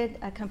renovated,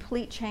 a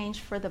complete change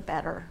for the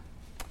better.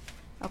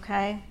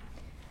 Okay?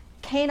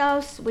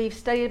 Kanos, we've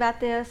studied about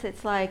this.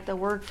 It's like the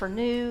word for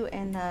new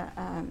in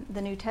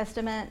the New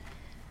Testament.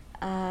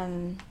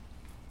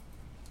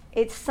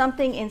 It's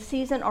something in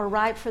season or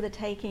ripe for the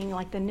taking,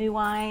 like the new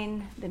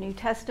wine, the New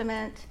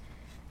Testament,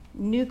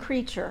 new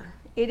creature.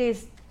 It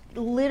is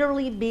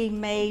literally being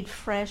made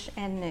fresh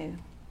and new.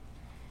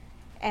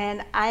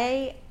 And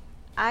I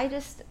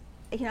just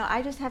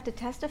have to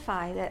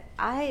testify that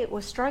I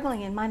was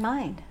struggling in my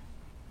mind.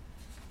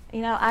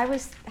 I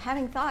was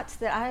having thoughts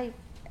that I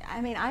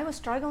was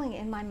struggling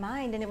in my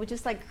mind, and it would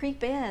just like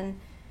creep in,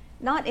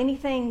 not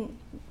anything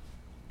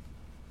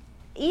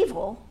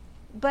evil,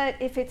 but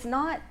if it's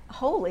not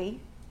holy,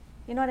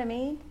 you know what I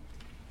mean?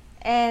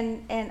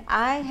 And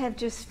I have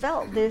just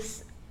felt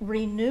this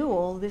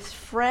renewal, this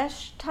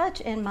fresh touch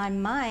in my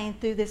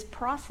mind through this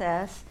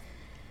process.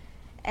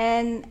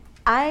 And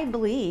I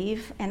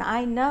believe and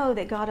I know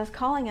that God is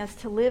calling us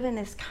to live in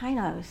this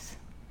kainos,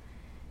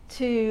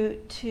 to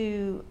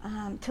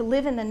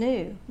live in the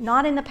new,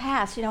 not in the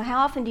past. How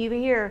often do you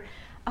hear,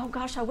 oh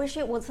gosh, I wish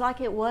it was like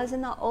it was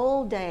in the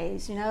old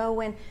days,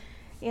 when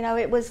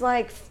it was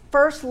like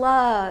first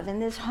love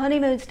and this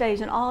honeymoon stage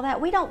and all that.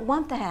 We don't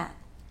want that.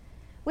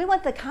 We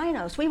want the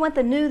kainos. We want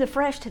the new, the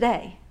fresh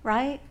today,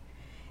 right?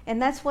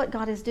 And that's what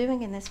God is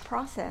doing in this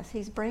process.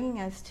 He's bringing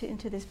us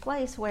into this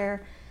place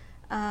where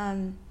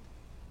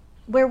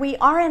we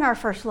are in our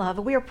first love.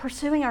 We are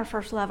pursuing our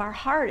first love. Our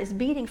heart is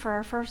beating for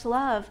our first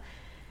love.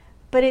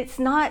 But it's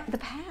not the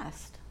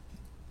past.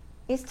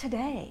 It's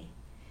today.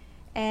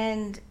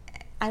 And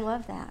I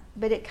love that.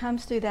 But it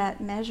comes through that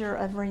measure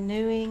of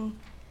renewing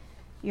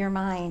your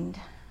mind.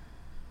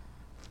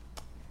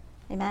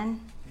 Amen?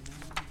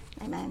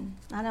 Amen.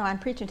 I know I'm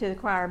preaching to the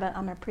choir, but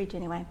I'm going to preach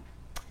anyway.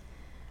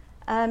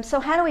 So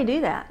how do we do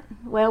that?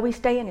 Well, we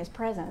stay in His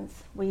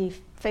presence. We're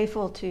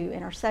faithful to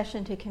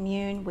intercession, to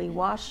commune. We're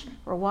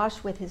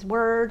washed with His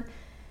Word,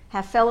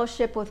 have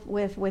fellowship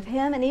with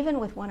Him and even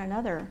with one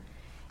another.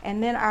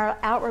 And then our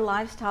outward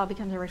lifestyle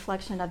becomes a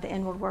reflection of the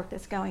inward work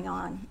that's going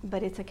on.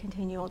 But it's a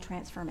continual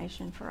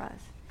transformation for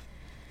us.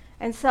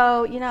 And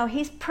so,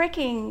 He's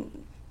pricking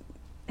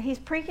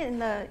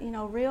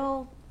the,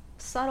 real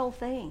subtle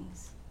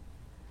things.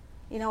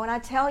 When I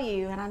tell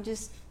you, and I'm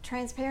just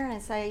transparent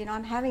and say,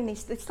 I'm having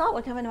this thought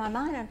would come into my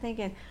mind. I'm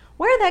thinking,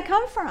 where did that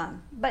come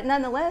from? But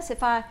nonetheless,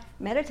 if I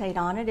meditate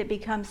on it, it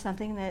becomes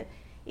something that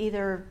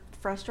either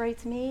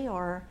frustrates me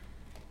or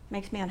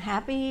makes me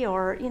unhappy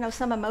or,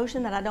 some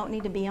emotion that I don't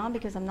need to be on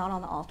because I'm not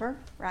on the altar,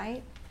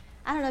 right?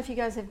 I don't know if you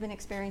guys have been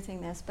experiencing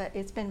this, but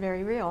it's been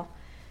very real.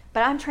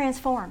 But I'm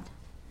transformed.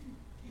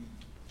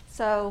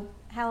 So,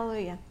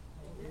 hallelujah.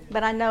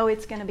 But I know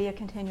it's going to be a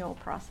continual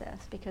process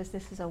because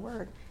this is a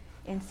word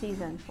in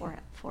season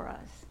for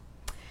us.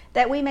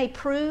 That we may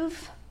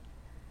prove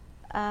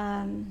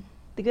the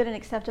good and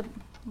acceptable.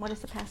 What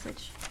is the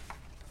passage?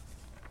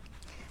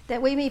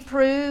 That we may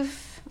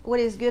prove what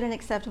is good and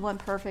acceptable and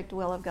perfect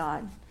will of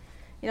God.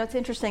 It's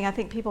interesting. I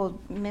think people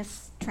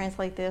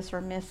mistranslate this or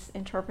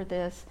misinterpret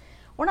this.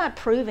 We're not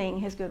proving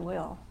His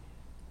goodwill.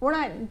 We're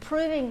not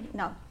proving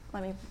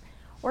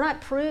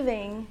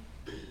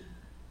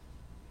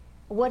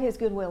what His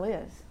goodwill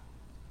is.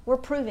 We're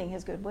proving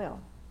His goodwill.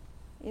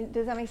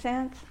 Does that make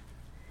sense?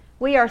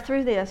 We are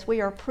through this.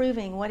 We are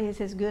proving what is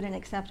His good and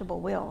acceptable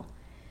will,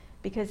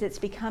 because it's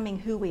becoming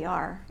who we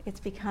are. It's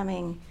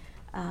becoming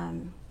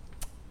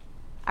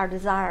our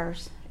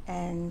desires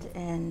and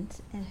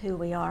who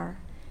we are,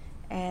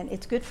 and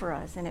it's good for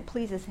us, and it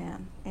pleases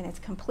Him, and it's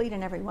complete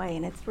in every way,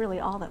 and it's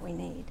really all that we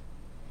need.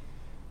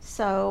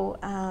 So,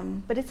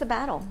 but it's a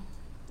battle,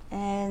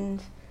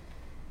 and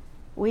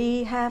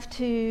we have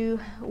to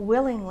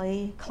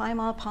willingly climb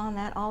upon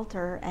that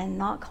altar and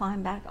not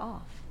climb back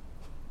off.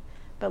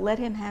 But let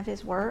Him have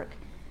His work.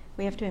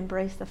 We have to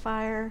embrace the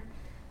fire.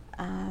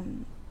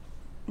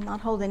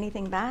 not hold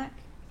anything back.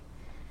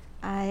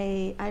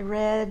 I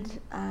read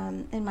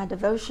in my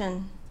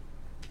devotion,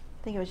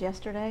 I think it was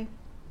yesterday,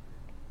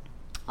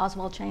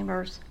 Oswald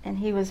Chambers, and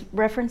he was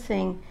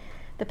referencing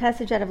the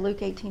passage out of Luke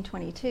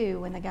 18:22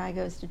 when the guy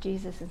goes to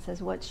Jesus and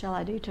says, "What shall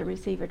I do to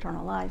receive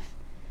eternal life?"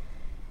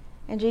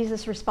 And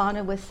Jesus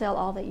responded with, "Sell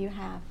all that you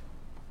have."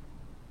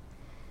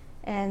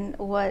 And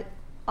what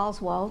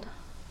Oswald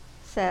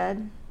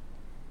said,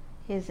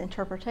 his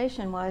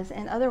interpretation was,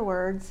 in other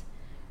words,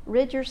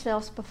 rid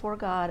yourselves before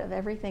God of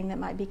everything that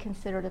might be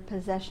considered a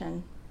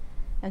possession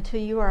until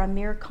you are a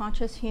mere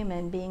conscious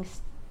human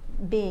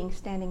being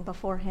standing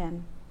before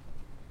Him.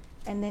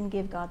 And then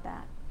give God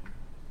that.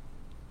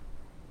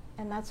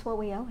 And that's what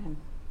we owe Him.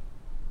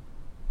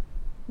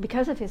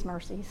 Because of His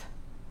mercies.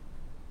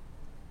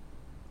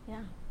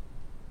 Yeah.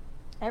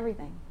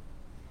 Everything.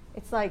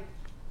 It's like,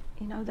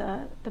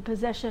 the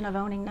possession of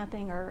owning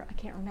nothing, or I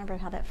can't remember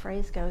how that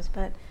phrase goes,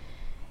 but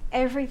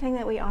everything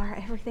that we are,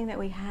 everything that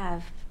we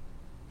have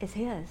is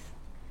His.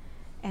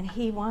 And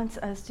He wants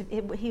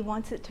He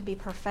wants it to be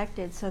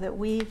perfected so that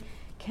we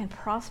can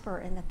prosper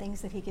in the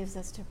things that He gives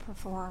us to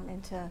perform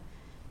and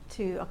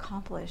to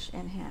accomplish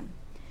in Him.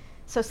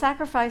 So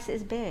sacrifice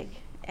is big.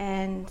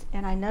 And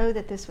I know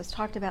that this was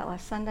talked about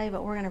last Sunday,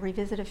 but we're going to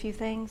revisit a few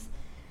things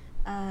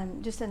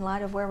just in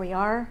light of where we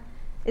are.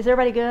 Is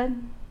everybody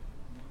good?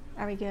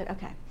 Are we good?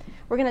 Okay.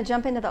 We're going to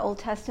jump into the Old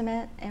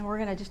Testament, and we're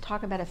going to just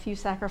talk about a few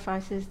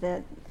sacrifices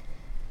that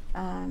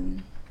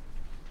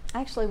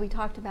actually we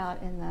talked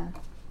about in the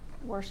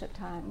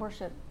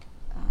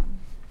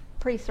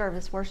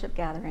pre-service worship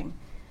gathering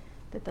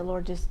that the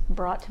Lord just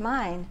brought to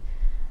mind.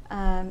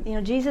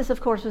 Jesus,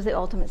 of course, was the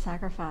ultimate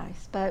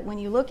sacrifice. But when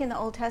you look in the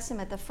Old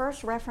Testament, the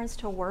first reference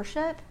to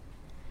worship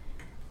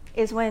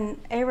is when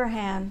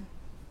Abraham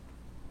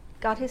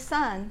got his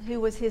son, who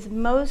was his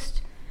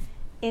most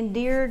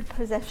endeared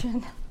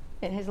possession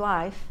in his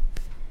life,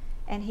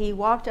 and he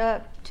walked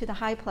up to the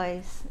high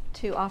place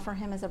to offer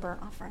him as a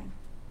burnt offering.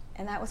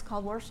 And that was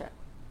called worship.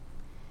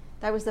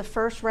 That was the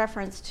first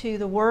reference to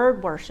the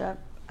word worship,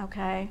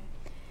 okay?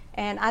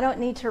 And I don't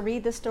need to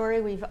read the story.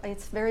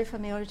 It's very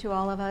familiar to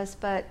all of us,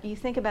 but you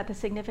think about the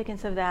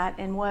significance of that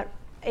and what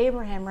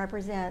Abraham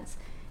represents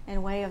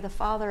in way of the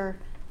father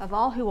of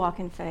all who walk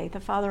in faith,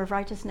 the father of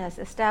righteousness,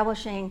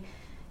 establishing,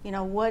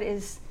 what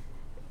is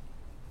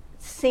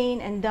seen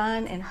and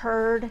done and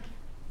heard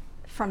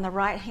from the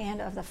right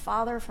hand of the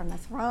Father, from the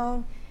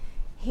throne.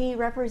 He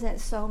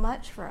represents so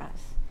much for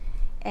us.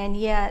 And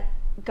yet,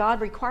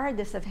 God required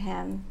this of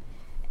him,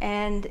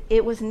 and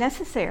it was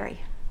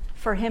necessary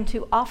for him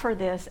to offer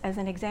this as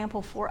an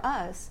example for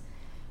us,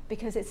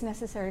 because it's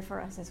necessary for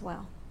us as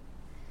well.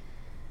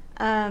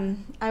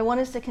 I want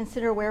us to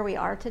consider where we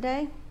are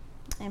today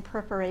in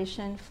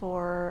preparation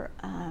for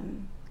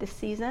this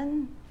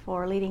season,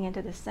 for leading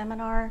into this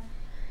seminar.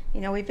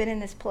 We've been in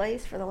this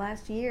place for the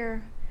last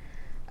year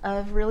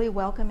of really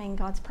welcoming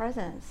God's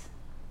presence,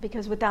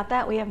 because without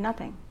that we have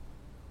nothing.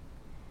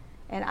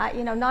 And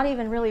not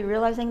even really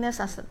realizing this,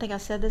 I think I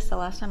said this the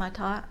last time I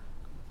taught.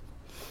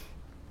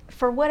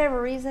 For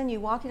whatever reason, you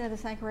walk into the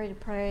sanctuary to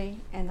pray,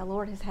 and the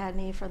Lord has had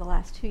me for the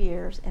last 2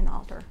 years in the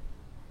altar.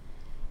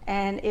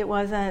 And it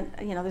wasn't,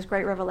 this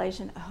great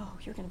revelation, oh,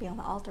 you're going to be on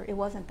the altar. It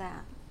wasn't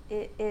that.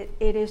 It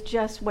is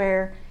just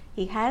where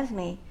He has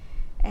me,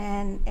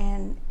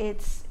 and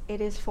it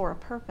is for a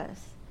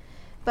purpose.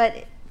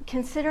 But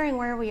considering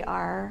where we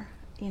are,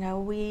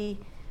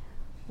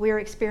 we're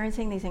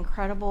experiencing these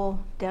incredible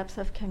depths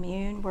of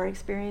commune. We're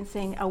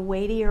experiencing a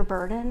weightier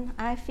burden,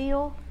 I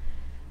feel.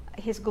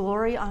 His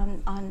glory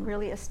on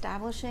really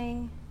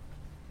establishing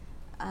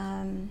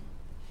and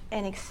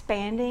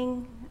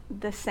expanding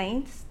the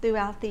saints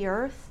throughout the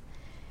earth,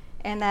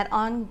 and that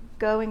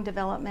ongoing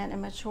development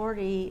and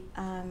maturity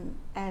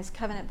as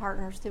covenant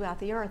partners throughout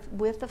the earth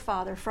with the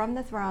Father from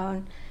the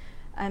throne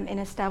in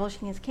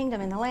establishing His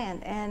kingdom in the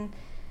land. And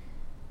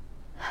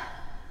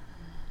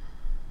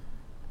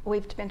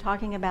we've been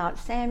talking about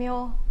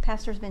Samuel.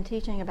 Pastor's been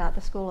teaching about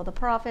the school of the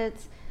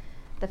prophets,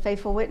 the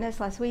faithful witness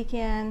last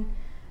weekend,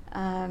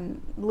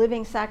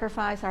 living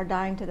sacrifice, our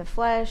dying to the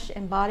flesh,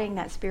 embodying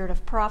that spirit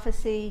of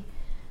prophecy.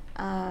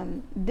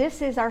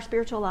 This is our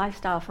spiritual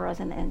lifestyle for us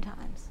in the end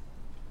times.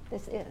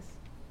 This is.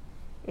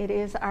 It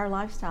is our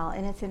lifestyle,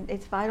 and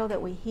it's vital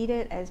that we heed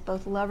it as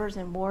both lovers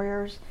and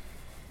warriors,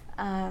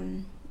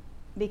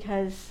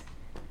 because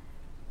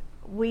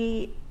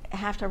we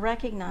have to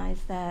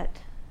recognize that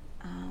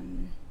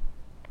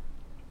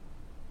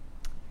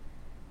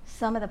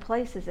some of the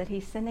places that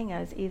He's sending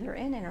us, either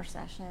in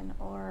intercession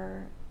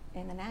or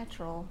in the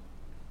natural,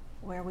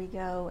 where we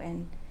go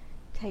and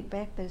take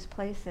back those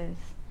places,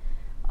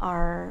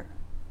 are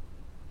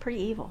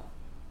pretty evil.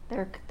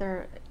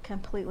 They're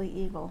completely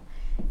evil.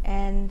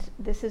 And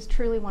this is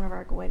truly one of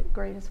our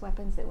greatest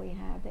weapons that we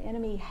have. The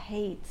enemy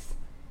hates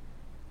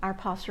our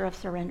posture of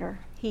surrender.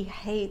 He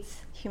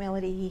hates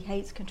humility. He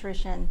hates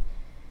contrition.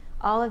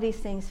 All of these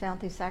things found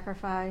through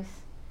sacrifice.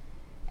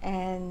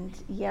 And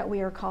yet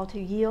we are called to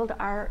yield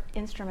our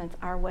instruments,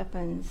 our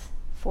weapons,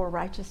 for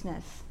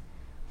righteousness,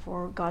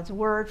 for God's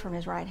word from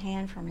his right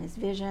hand, from his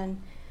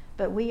vision,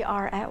 but we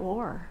are at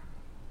war.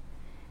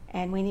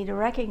 And we need to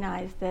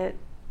recognize that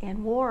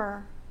in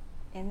war,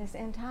 in this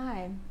end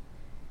time,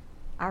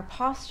 our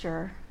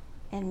posture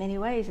in many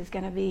ways is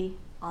going to be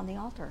on the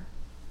altar.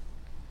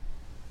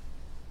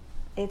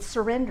 It's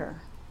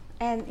surrender.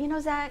 And you know,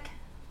 Zach,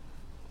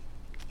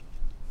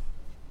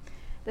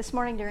 this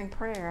morning during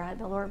prayer,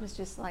 the Lord was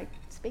just like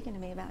speaking to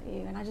me about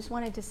you, and I just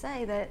wanted to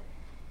say that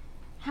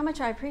how much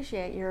I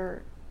appreciate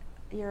your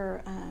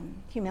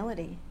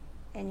humility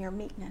and your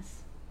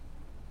meekness.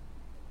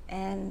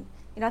 And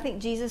you know, I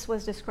think Jesus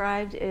was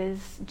described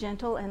as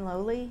gentle and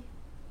lowly.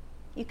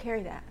 You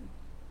carry that,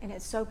 and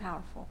it's so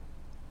powerful.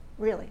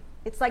 Really,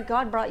 it's like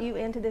God brought you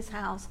into this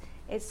house.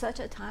 It's such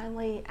a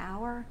timely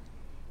hour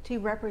to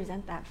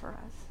represent that for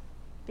us,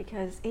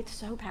 because it's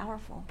so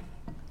powerful.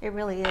 It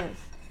really is.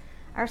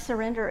 Our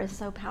surrender is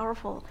so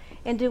powerful.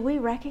 And do we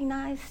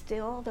recognize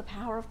still the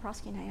power of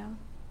proskuneo?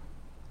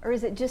 Or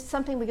is it just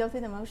something we go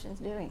through the motions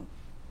doing?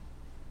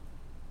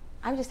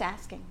 I'm just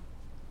asking.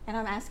 And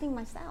I'm asking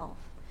myself.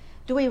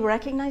 Do we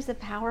recognize the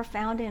power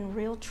found in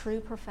real, true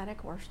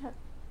prophetic worship?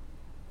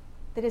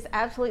 That is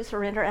absolute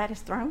surrender at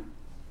his throne?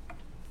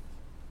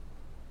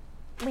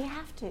 We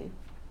have to.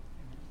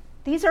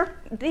 These are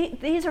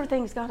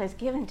things God has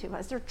given to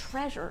us. They're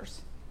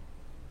treasures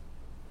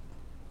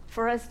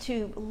for us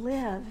to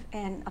live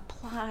and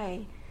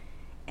apply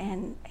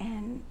and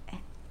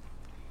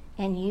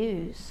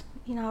use.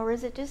 You know, or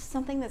is it just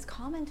something that's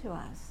common to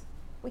us?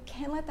 We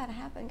can't let that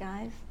happen,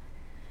 guys,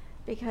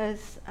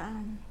 because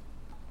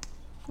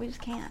we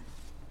just can't.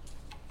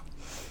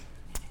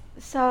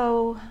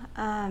 So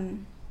I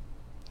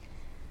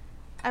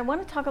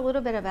want to talk a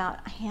little bit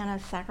about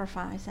Hannah's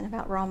sacrifice and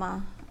about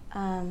Ramah.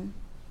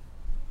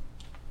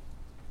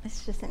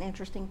 It's just an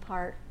interesting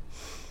part.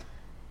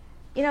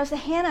 You know, so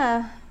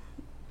Hannah,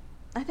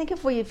 I think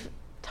if we've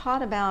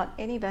taught about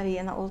anybody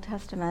in the Old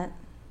Testament,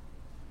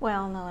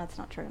 well, no, that's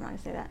not true. I'm not going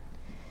to say that.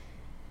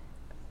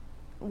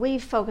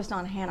 We've focused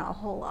on Hannah a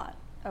whole lot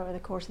over the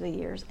course of the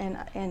years,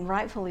 and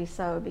rightfully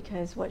so,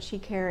 because what she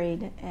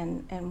carried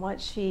and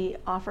what she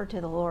offered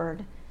to the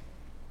Lord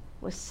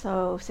was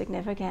so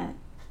significant.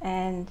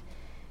 And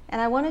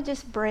I want to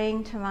just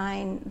bring to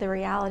mind the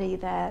reality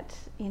that,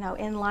 you know,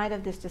 in light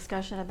of this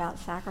discussion about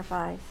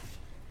sacrifice,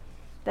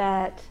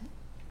 that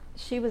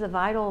she was a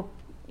vital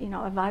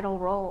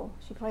role.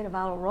 She played a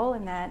vital role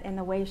in that, in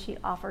the way she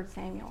offered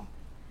Samuel.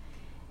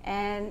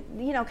 And,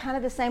 you know, kind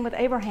of the same with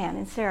Abraham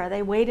and Sarah.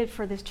 They waited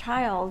for this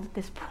child,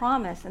 this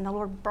promise, and the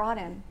Lord brought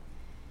him.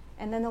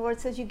 And then the Lord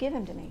says, you give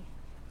him to me.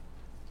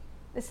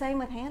 The same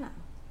with Hannah.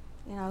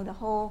 You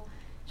know,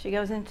 she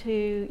goes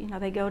into, you know,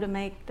 they go to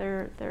make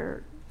their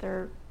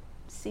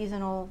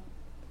seasonal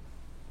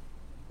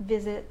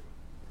visit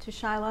to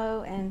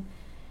Shiloh, and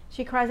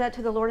she cries out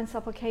to the Lord in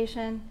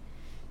supplication.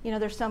 You know,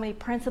 there's so many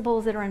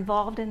principles that are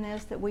involved in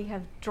this that we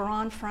have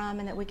drawn from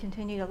and that we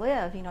continue to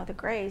live, you know, the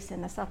grace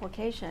and the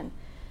supplication.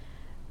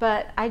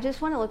 But I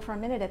just want to look for a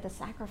minute at the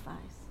sacrifice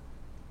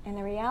and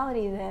the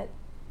reality that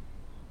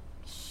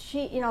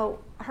she, you know,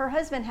 her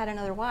husband had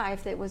another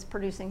wife that was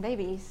producing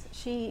babies.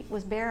 She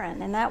was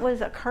barren, and that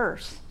was a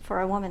curse for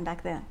a woman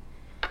back then.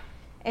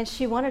 And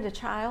she wanted a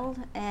child,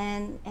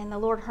 and the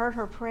Lord heard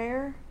her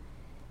prayer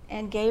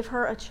and gave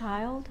her a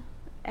child,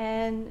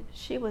 and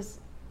she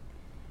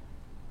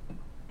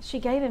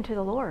gave him to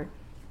the Lord.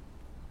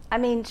 I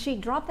mean, she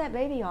dropped that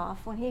baby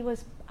off when he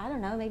was, I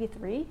don't know, maybe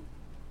 3?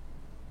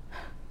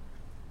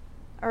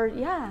 Or,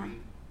 yeah.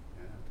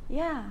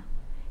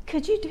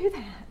 Could you do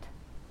that?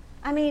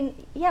 I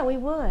mean, yeah, we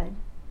would.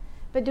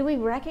 But do we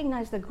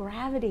recognize the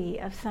gravity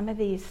of some of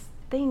these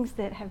things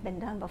that have been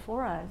done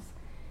before us?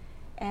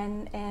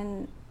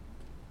 And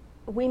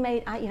we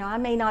may, I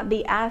may not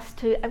be asked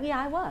to,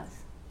 I was.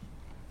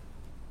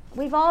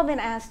 We've all been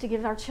asked to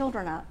give our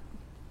children up.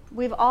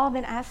 We've all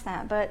been asked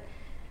that, but,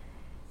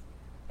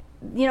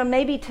 you know,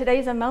 maybe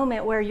today's a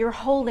moment where you're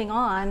holding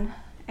on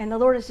and the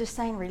Lord is just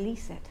saying,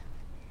 release it.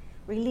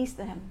 Release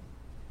them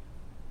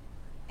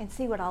and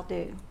see what I'll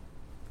do.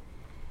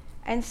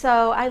 And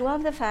so I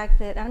love the fact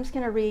that, I'm just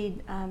going to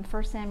read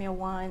 1 Samuel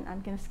 1.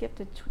 I'm going to skip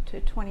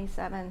to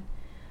 27.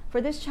 For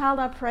this child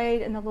I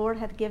prayed, and the Lord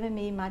hath given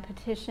me my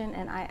petition,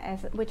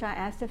 which I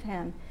asked of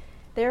him.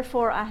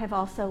 Therefore I have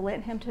also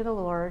lent him to the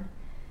Lord.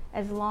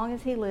 As long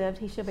as he lived,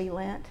 he shall be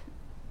lent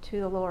to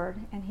the Lord.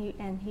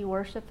 And he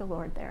worshiped the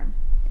Lord there.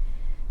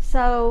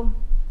 So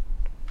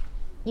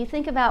you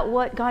think about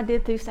what God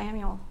did through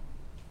Samuel.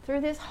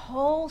 Through this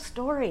whole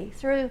story,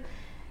 through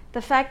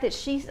the fact that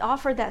she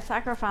offered that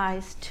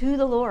sacrifice to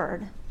the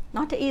Lord,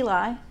 not to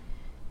Eli,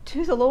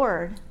 to the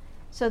Lord,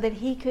 so that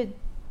he could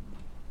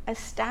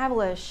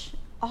establish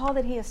all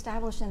that he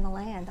established in the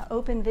land, the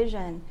open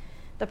vision,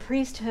 the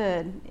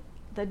priesthood,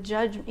 the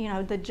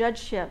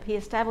judgeship. He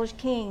established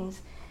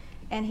kings,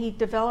 and he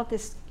developed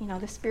this,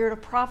 the spirit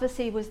of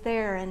prophecy was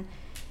there, and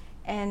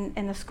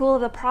the school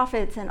of the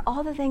prophets, and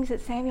all the things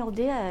that Samuel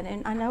did.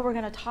 And I know we're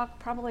going to talk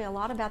probably a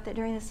lot about that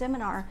during the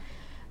seminar,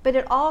 but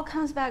it all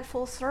comes back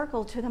full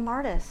circle to the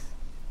Martis,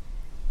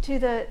 to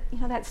the,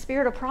 that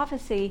spirit of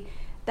prophecy,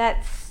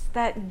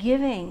 that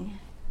giving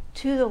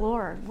to the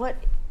Lord, what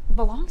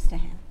belongs to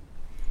him.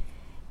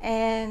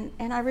 And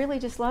I really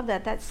just love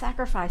that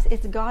sacrifice.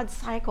 It's God's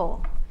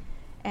cycle.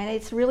 And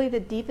it's really the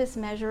deepest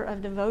measure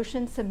of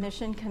devotion,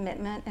 submission,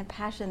 commitment, and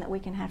passion that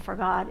we can have for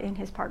God in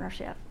his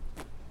partnership.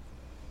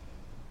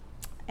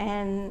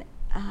 And,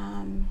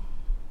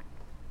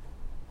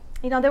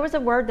 there was a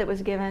word that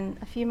was given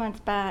a few months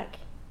back,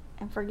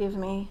 and forgive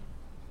me.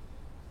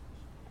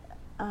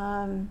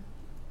 I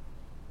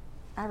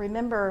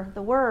remember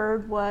the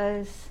word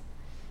was,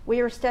 we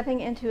are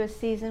stepping into a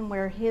season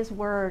where his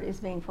word is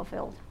being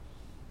fulfilled.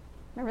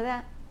 Remember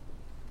that?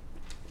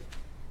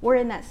 We're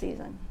in that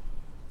season.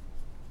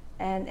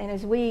 And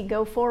as we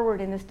go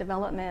forward in this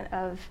development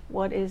of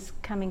what is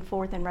coming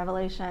forth in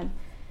Revelation,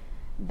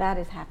 that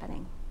is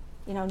happening.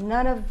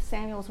 None of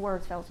Samuel's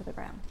words fell to the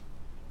ground.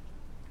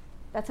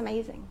 That's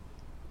amazing.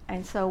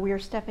 And so we are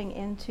stepping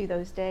into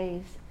those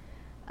days.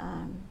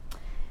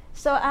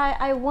 So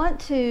I want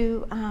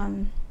to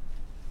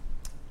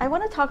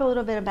talk a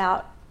little bit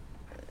about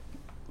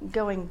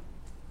going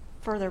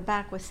further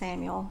back with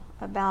Samuel,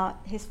 about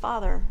his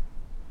father.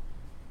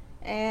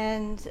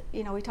 And,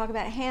 we talk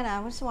about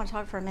Hannah. I just want to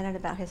talk for a minute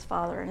about his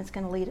father, and it's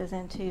going to lead us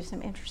into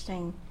some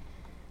interesting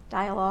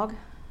dialogue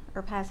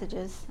or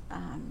passages,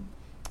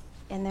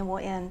 and then we'll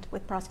end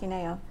with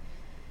proskuneo.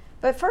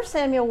 But 1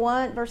 Samuel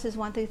 1, verses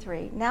 1 through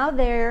 3. Now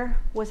there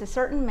was a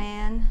certain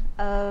man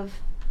of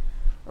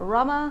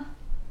Ramah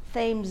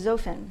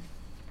Zophim,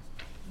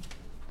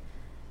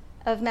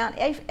 of Mount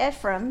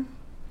Ephraim,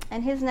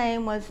 and his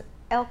name was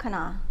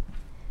Elkanah,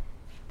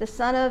 the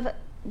son of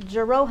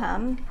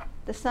Jeroham,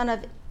 the son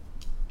of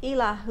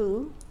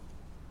Elihu,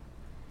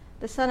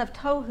 the son of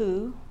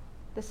Tohu,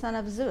 the son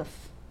of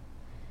Zuph,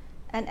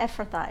 an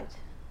Ephrathite.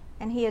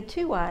 And he had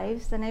 2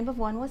 wives. The name of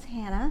one was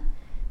Hannah.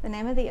 The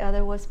name of the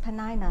other was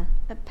Peninnah.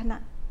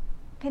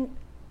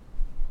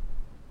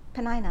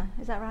 Peninnah,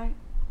 is that right?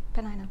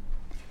 Peninnah.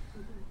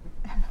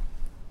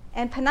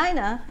 And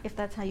Peninnah, if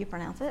that's how you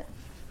pronounce it,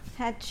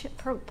 had,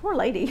 poor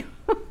lady,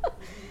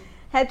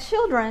 had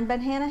children,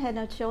 but Hannah had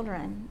no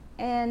children.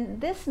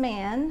 And this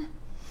man,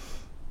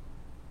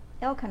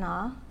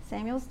 Elkanah,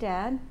 Samuel's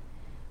dad,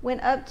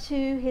 went up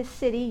to his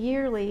city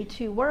yearly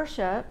to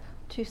worship,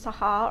 to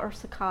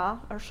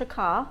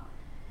Shakah,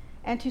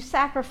 and to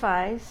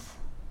sacrifice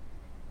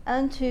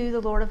unto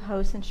the Lord of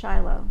hosts in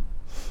Shiloh.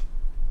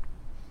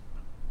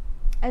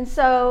 And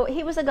so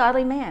he was a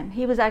godly man.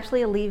 He was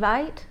actually a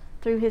Levite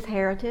through his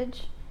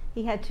heritage.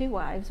 He had 2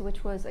 wives,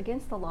 which was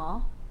against the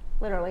law,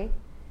 literally.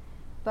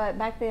 But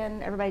back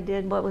then, everybody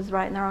did what was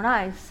right in their own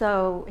eyes.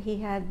 So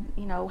he had,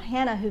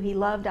 Hannah, who he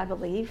loved, I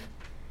believe,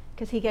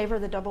 because he gave her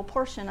the double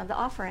portion of the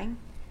offering.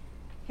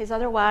 His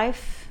other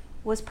wife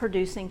was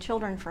producing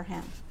children for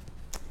him.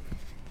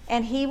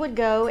 And he would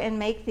go and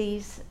make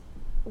these,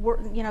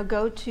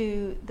 go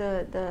to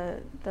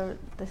the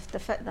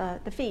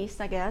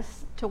feast, I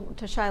guess,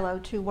 to Shiloh,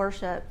 to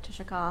worship, to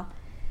Shakah,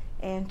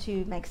 and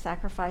to make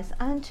sacrifice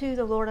unto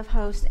the Lord of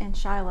hosts in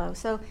Shiloh.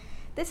 So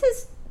this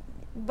is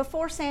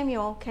before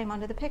Samuel came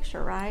onto the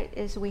picture, right?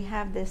 Is we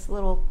have this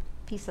little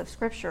piece of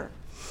scripture.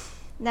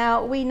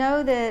 Now we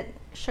know that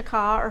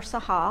Shakah or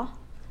Sahah,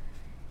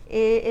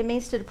 it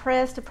means to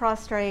depress, to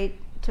prostrate,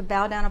 to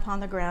bow down upon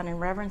the ground in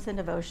reverence and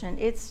devotion.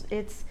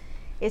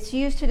 It's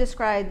used to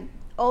describe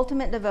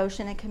ultimate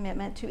devotion and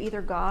commitment to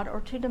either God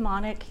or to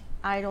demonic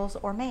idols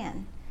or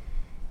man.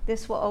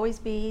 This will always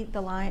be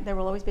the line. There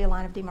will always be a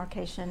line of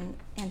demarcation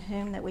in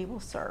whom that we will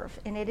serve,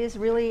 and it is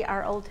really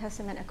our Old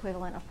Testament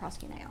equivalent of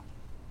proskuneo.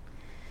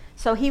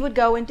 So he would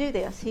go and do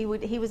this. He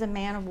was a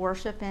man of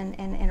worship and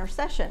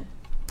intercession.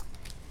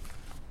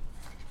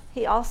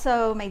 He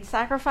also made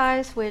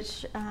sacrifice,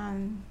 which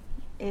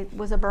it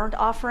was a burnt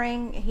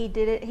offering. He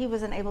did it. He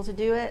wasn't able to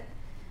do it,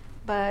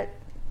 but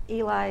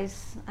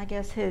Eli's, I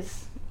guess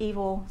his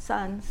evil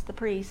sons, the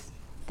priests,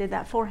 did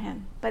that for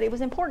him. But it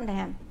was important to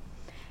him.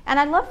 And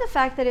I love the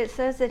fact that it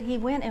says that he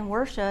went and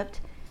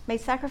worshiped,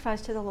 made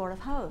sacrifice to the Lord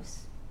of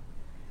hosts.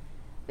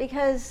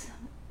 Because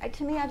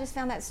to me, I just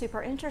found that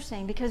super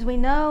interesting, because we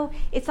know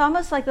it's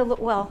almost like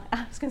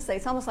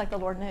it's almost like the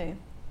Lord knew.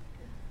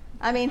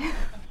 I mean,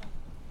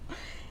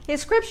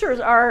 his scriptures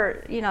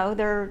are,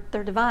 they're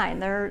divine.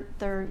 They're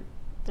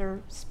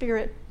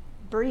spirit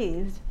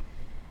breathed.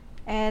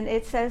 And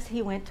it says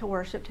he went to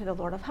worship to the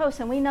Lord of hosts.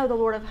 And we know the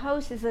Lord of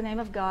hosts is the name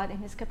of God in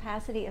his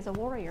capacity as a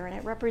warrior. And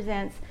it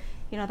represents,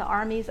 the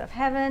armies of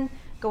heaven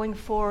going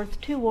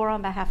forth to war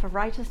on behalf of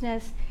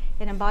righteousness.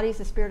 It embodies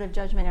the spirit of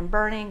judgment and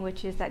burning,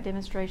 which is that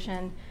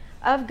demonstration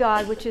of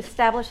God, which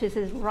establishes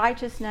his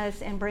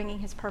righteousness and bringing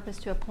his purpose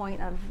to a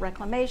point of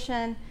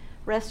reclamation,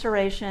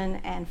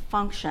 restoration, and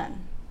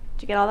function.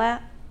 Did you get all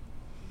that?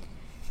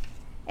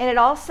 And it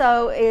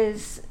also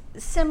is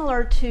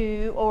similar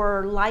to,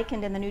 or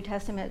likened in the New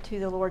Testament to,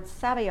 the Lord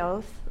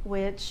Sabaoth,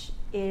 which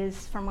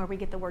is from where we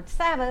get the word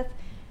Sabbath,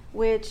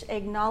 which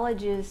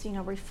acknowledges,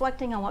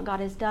 reflecting on what God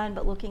has done,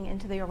 but looking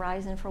into the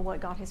horizon for what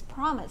God has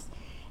promised.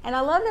 And I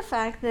love the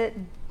fact that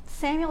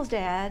Samuel's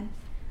dad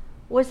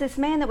was this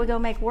man that would go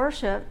make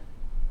worship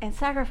and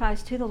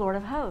sacrifice to the Lord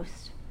of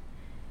hosts.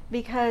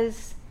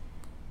 Because,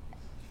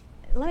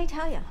 let me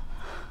tell you,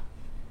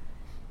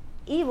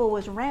 evil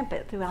was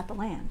rampant throughout the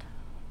land.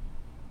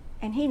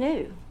 And he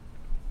knew.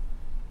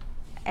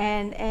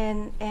 And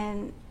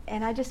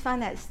I just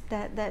find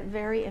that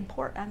very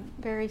important,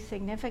 very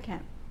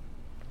significant.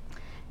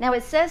 Now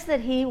it says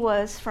that he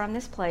was from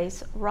this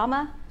place,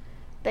 Ramah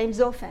Thaim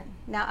Zophim.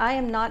 Now I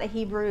am not a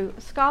Hebrew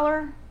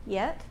scholar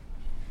yet.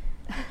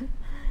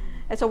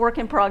 It's a work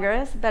in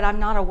progress, but I'm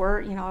not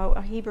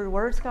a Hebrew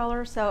word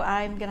scholar, so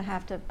I'm going to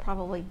have to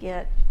probably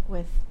get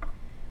with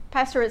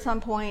Pastor at some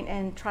point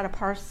and try to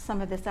parse some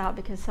of this out,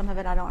 because some of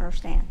it I don't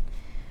understand.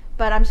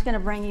 But I'm just going to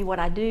bring you what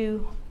I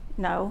do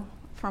know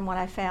from what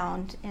I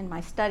found in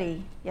my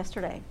study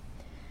yesterday.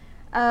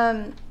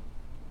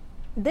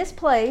 This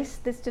place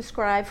that's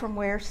described from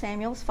where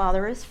Samuel's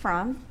father is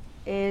from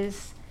it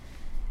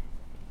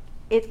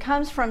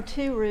comes from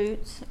two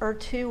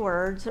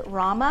words,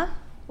 Ramah,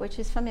 which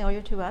is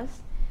familiar to us,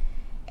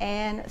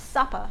 and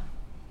Sapa.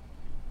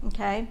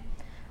 Okay?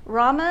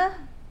 Ramah,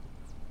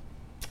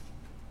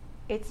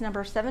 it's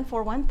number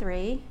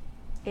 7413.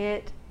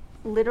 It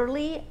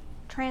literally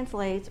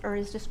translates or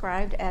is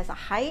described as a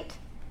height,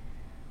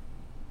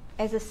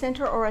 as a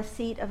center or a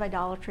seat of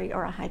idolatry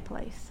or a high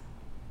place.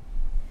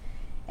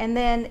 And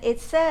then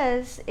it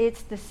says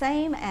it's the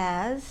same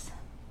as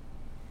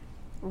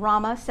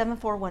Ramah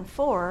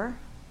 7414,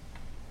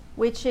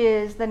 which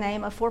is the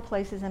name of 4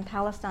 places in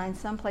Palestine.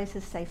 Some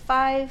places say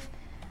 5,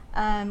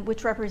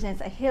 which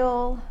represents a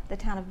hill, the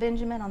town of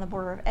Benjamin on the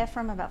border of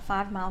Ephraim, about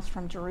 5 miles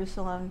from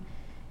Jerusalem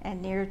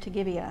and near to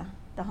Gibeah,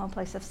 the home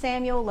place of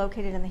Samuel,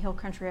 located in the hill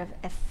country of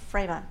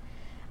Ephraim.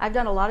 I've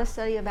done a lot of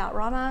study about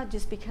Ramah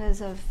just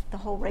because of the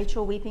whole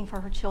Rachel weeping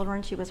for her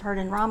children. She was heard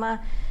in Ramah.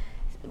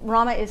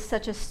 Ramah is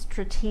such a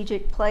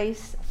strategic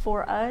place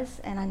for us,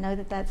 and I know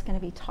that that's going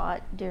to be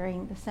taught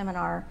during the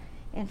seminar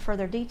in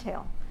further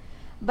detail.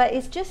 But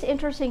it's just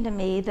interesting to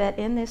me that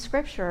in this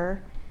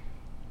scripture,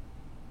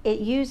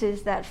 it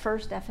uses that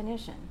first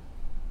definition,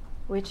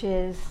 which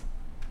is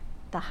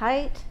the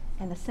height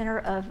and the center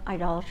of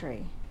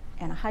idolatry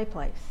and a high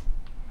place.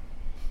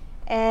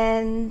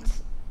 And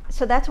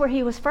so that's where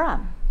he was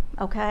from,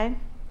 okay?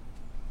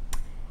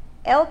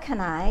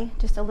 Elkanah,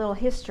 just a little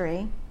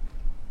history,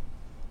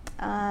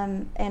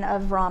 and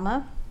of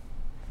Ramah.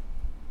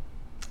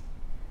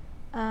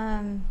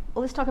 Well,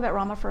 let's talk about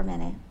Ramah for a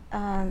minute,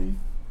 and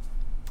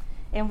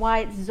why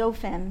it's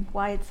Zophim,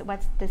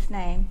 what's this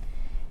name.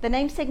 The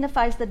name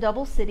signifies the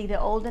double city, the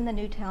old and the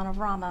new town of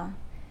Ramah.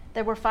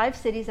 There were 5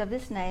 cities of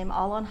this name,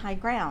 all on high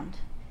ground.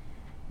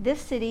 This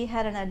city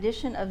had an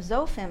addition of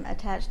Zophim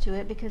attached to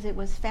it because it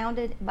was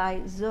founded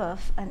by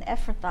Zuph, an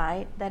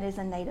Ephrathite that is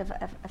a native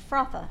of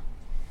Ephrathah.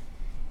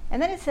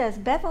 And then it says,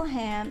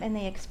 Bethlehem in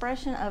the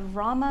expression of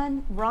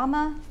Ramah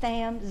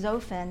Thaim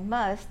Zophim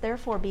must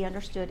therefore be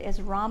understood as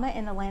Ramah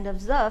in the land of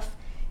Zuph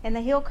in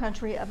the hill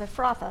country of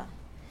Ephrathah.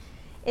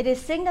 It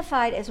is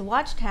signified as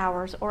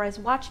watchtowers or as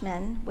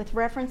watchmen, with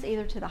reference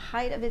either to the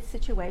height of its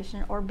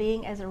situation or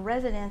being as a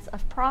residence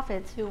of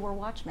prophets who were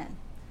watchmen.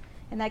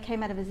 And that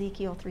came out of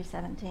Ezekiel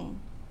 3:17.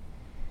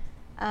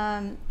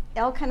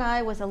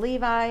 Elkanah was a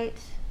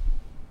Levite.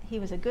 He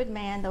was a good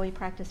man, though he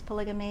practiced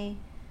polygamy.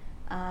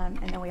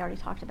 And then we already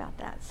talked about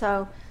that.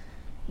 So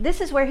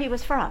this is where he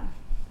was from.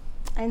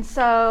 And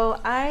so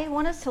I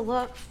want us to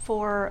look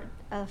for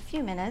a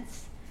few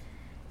minutes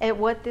at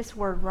what this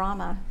word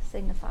Ramah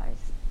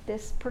signifies.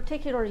 This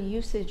particular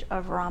usage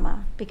of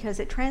Ramah, because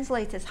it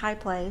translates as high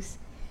place.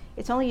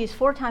 It's only used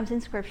 4 times in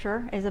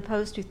Scripture, as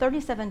opposed to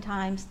 37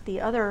 times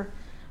the other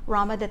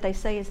Ramah that they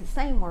say is the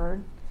same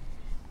word.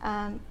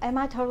 Am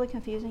I totally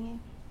confusing you?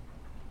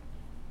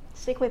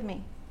 Stick with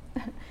me.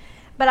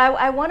 But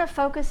I want to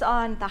focus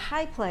on the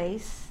high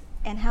place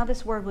and how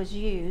this word was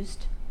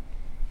used,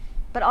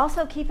 but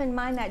also keep in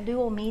mind that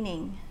dual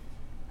meaning.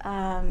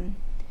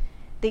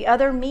 The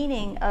other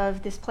meaning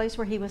of this place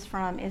where he was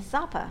from is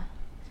Zappa,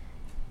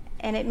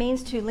 and it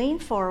means to lean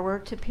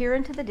forward, to peer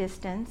into the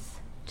distance,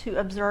 to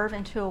observe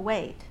and to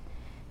await,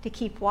 to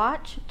keep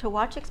watch, to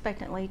watch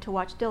expectantly, to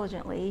watch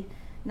diligently,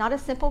 not a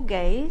simple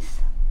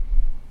gaze.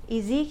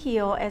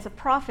 Ezekiel, as a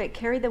prophet,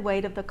 carried the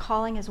weight of the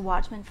calling as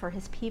watchman for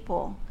his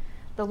people.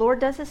 The Lord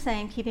does the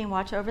same, keeping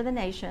watch over the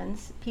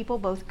nations, people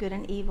both good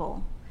and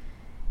evil.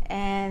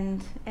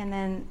 And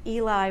then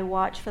Eli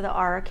watched for the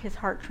ark, his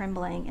heart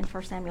trembling, in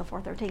 1 Samuel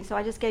 4:13. So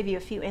I just gave you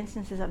a few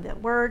instances of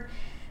that word.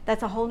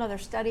 That's a whole nother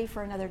study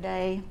for another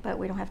day, but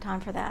we don't have time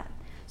for that.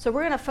 So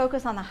we're going to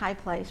focus on the high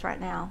place right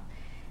now.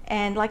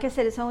 And like I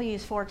said, it's only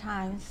used 4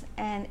 times.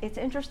 And it's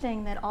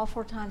interesting that all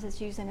 4 times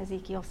it's used in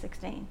Ezekiel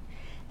 16.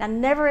 Now,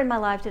 never in my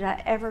life did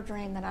I ever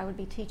dream that I would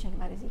be teaching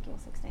about Ezekiel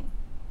 16.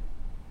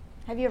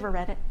 Have you ever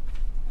read it?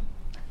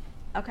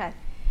 Okay.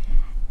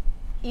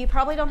 You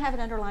probably don't have it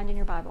underlined in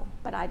your Bible,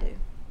 but I do.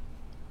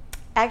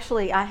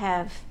 Actually, I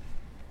have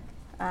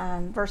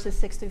verses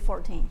 6 through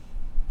 14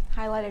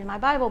 highlighted in my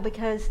Bible,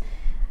 because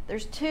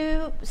there's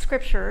 2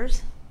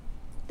 scriptures,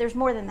 there's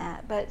more than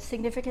that, but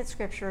significant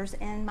scriptures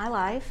in my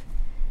life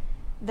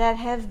that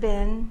have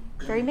been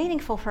very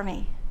meaningful for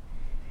me.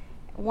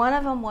 One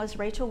of them was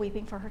Rachel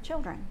weeping for her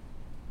children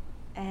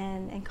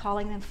and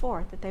calling them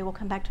forth, that they will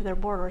come back to their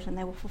borders and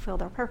they will fulfill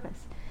their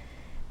purpose.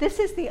 This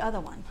is the other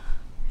one.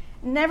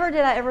 Never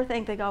did I ever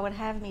think that God would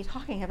have me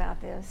talking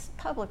about this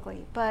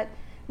publicly, but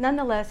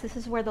nonetheless, this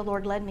is where the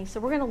Lord led me. So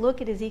we're going to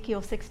look at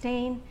Ezekiel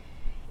 16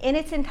 in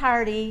its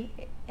entirety,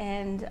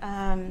 and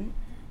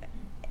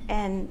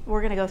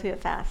we're going to go through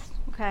it fast,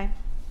 okay?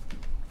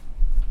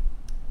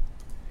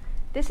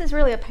 This is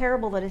really a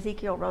parable that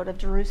Ezekiel wrote of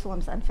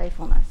Jerusalem's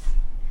unfaithfulness.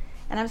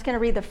 And I'm just going to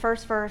read the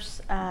first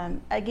verse.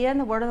 Again,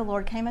 the word of the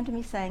Lord came unto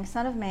me, saying,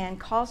 Son of man,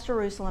 cause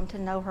Jerusalem to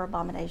know her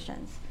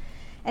abominations.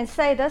 And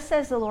say, Thus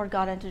says the Lord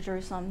God unto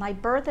Jerusalem, Thy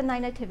birth and thy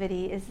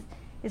nativity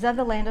is of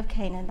the land of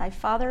Canaan. Thy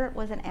father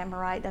was an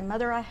Amorite, thy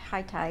mother a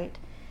Hittite.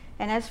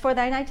 And as for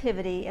thy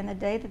nativity, in the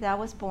day that thou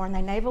wast born,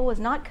 thy navel was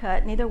not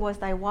cut, neither was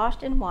thy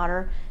washed in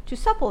water to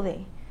supple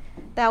thee.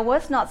 Thou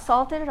wast not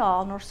salted at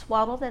all, nor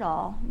swaddled at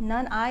all.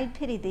 None eyed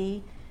pitied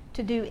thee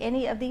to do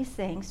any of these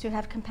things, to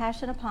have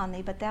compassion upon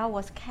thee, but thou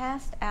wast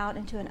cast out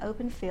into an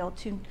open field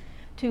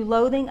to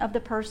loathing of the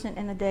person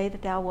in the day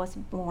that thou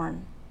wast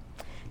born.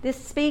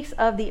 This speaks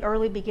of the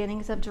early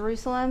beginnings of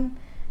Jerusalem.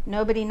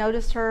 Nobody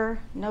noticed her,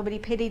 nobody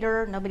pitied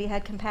her, nobody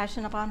had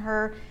compassion upon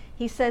her.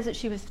 He says that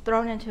she was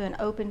thrown into an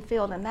open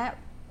field, and that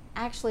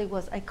actually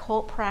was a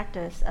cult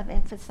practice of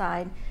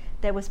infanticide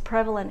that was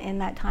prevalent in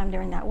that time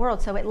during that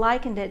world. So it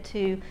likened it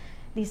to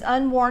these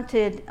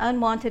unwanted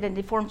and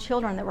deformed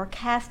children that were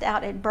cast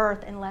out at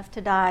birth and left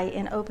to die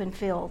in open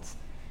fields.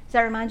 Does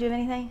that remind you of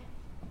anything?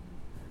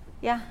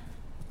 Yeah?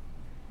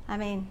 I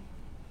mean,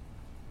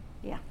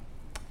 yeah.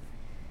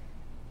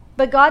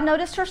 But God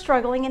noticed her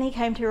struggling, and he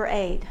came to her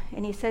aid.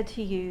 And he said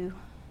to you,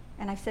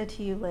 and I said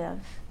to you,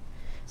 live.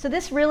 So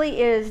this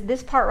really is,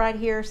 this part right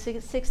here,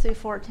 6 through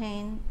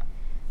 14,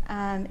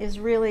 is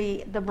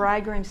really the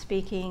bridegroom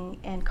speaking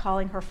and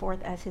calling her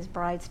forth as his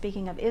bride,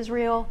 speaking of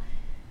Israel.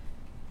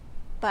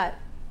 But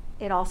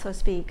it also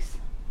speaks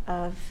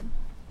of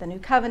the new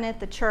covenant,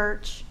 the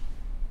church,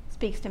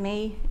 speaks to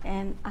me,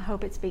 and I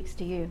hope it speaks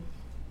to you.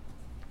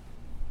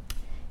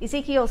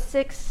 Ezekiel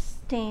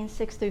 16,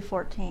 6 through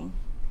 14.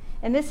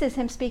 And this is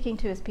him speaking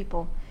to his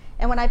people.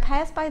 And when I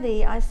passed by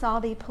thee, I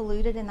saw thee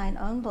polluted in thine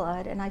own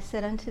blood, and I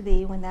said unto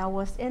thee, when thou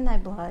wast in thy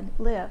blood,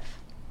 live.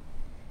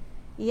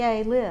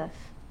 Yea, live.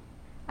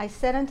 I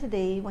said unto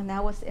thee, when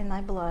thou wast in thy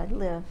blood,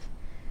 live.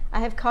 I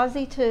have caused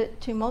thee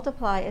to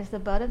multiply as the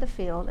bud of the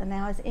field, and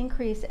thou hast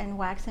increased and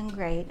waxen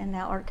great, and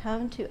thou art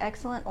come to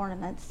excellent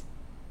ornaments.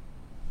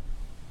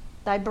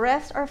 Thy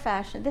breasts are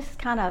fashioned. This is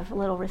kind of a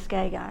little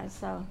risque, guys,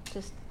 so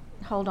just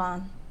hold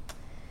on.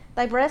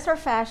 Thy breasts are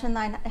fashioned,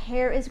 thine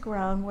hair is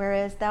grown,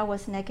 whereas thou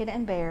wast naked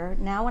and bare.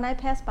 Now when I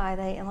passed by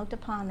thee and looked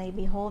upon thee,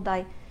 behold,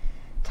 thy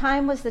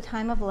time was the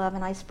time of love,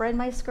 and I spread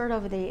my skirt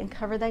over thee and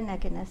covered thy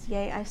nakedness.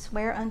 Yea, I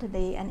swear unto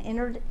thee, and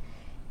entered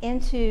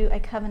into a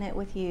covenant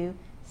with you,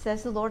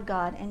 says the Lord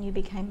God, and you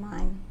became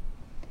mine.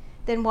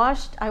 Then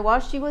I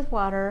washed you with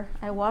water,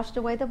 I washed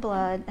away the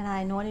blood, and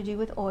I anointed you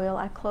with oil.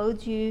 I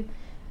clothed you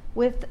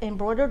with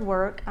embroidered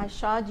work. I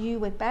shod you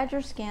with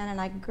badger skin, and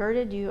I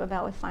girded you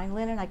about with fine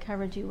linen. I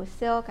covered you with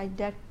silk. I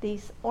decked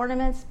these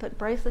ornaments, put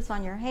bracelets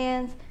on your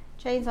hands,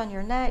 chains on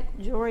your neck,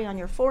 jewelry on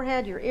your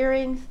forehead, your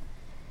earrings,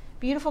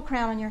 beautiful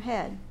crown on your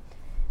head.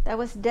 Thou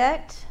wast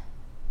decked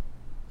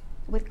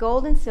with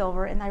gold and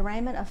silver, and thy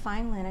raiment of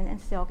fine linen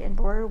and silk,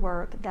 embroidered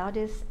work. Thou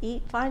didst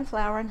eat fine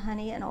flour and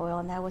honey and oil,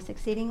 and thou wast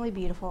exceedingly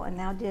beautiful, and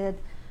thou did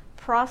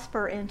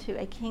prosper into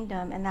a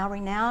kingdom, and thou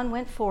renown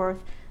went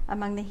forth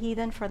among the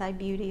heathen for thy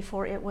beauty,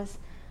 for it was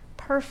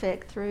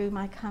perfect through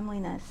my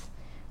comeliness,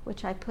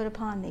 which I put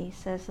upon thee,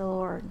 says the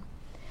Lord.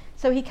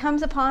 So he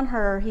comes upon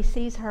her, he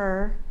sees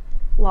her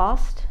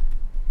lost,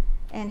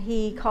 and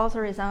he calls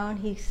her his own.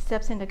 He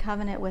steps into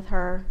covenant with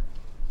her,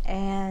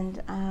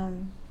 and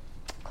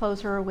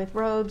clothes her with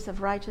robes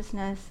of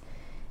righteousness,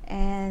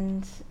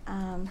 and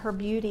her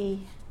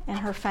beauty and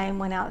her fame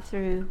went out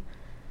through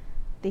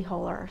the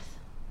whole earth.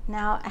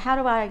 Now, how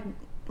do I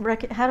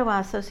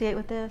associate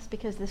with this?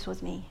 Because this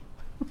was me.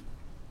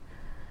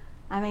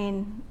 I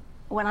mean,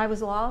 when I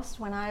was lost,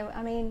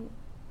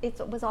 it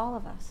was all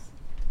of us.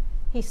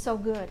 He's so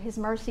good. His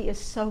mercy is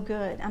so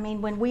good. I mean,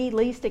 when we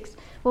least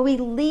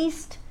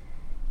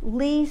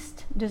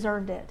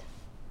deserved it,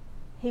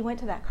 he went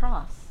to that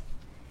cross.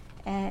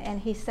 And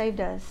he saved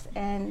us,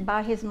 and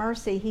by his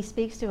mercy he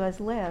speaks to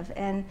us, live,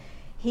 and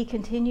he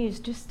continues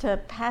just to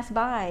pass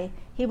by.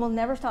 He will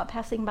never stop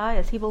passing by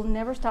us. He will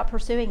never stop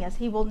pursuing us.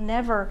 He will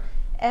never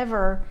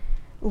ever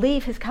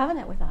leave his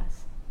covenant with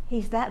us.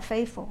 He's that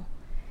faithful,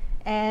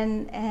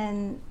 and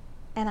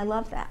I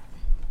love that.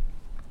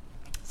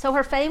 So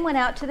her fame went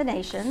out to the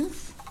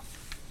nations,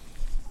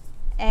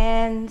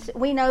 and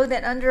we know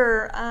that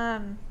under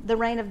the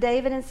reign of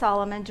David and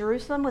Solomon,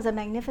 Jerusalem was a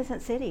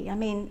magnificent city. I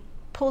mean,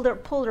 pulled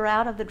her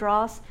out of the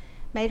dross,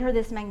 made her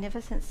this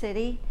magnificent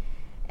city,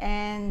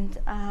 and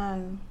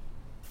and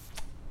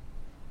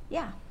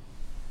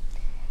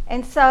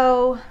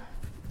so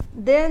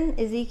then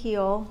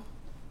Ezekiel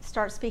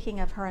starts speaking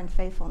of her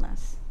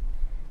unfaithfulness.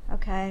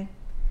 Okay,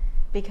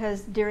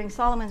 because during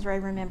Solomon's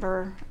reign,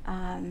 remember,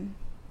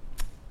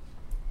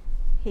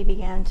 he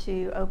began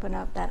to open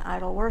up that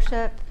idol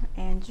worship,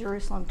 and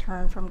Jerusalem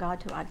turned from God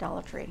to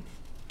idolatry.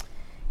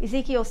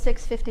 Ezekiel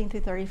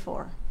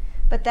 6:15-34.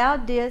 But thou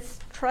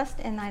didst trust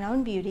in thine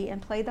own beauty,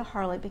 and played the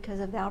harlot because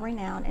of thy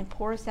renown, and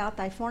pourest out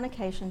thy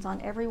fornications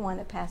on every one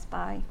that passed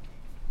by.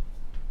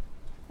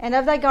 And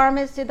of thy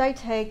garments did they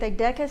take, they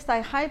deckest thy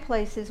high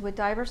places with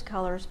divers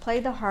colors,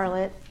 played the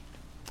harlot.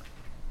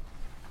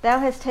 Thou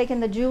hast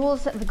taken the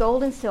jewels of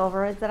gold and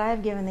silver that I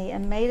have given thee,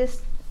 and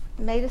madest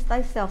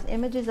thyself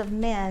images of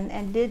men,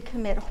 and did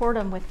commit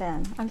whoredom with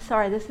them. I'm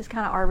sorry, this is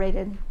kind of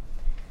R-rated.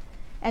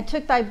 And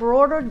took thy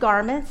broidered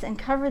garments, and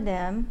covered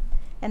them,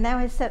 and thou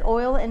hast set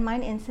oil in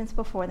mine incense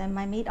before them,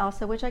 my meat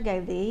also which I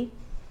gave thee.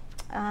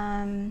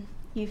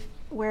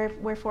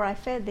 Wherefore I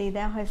fed thee,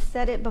 thou hast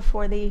set it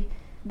before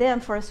them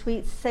for a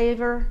sweet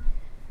savor.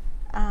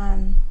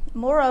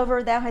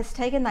 Moreover, thou hast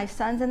taken thy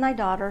sons and thy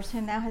daughters,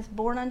 whom thou hast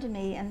borne unto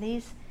me, and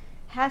these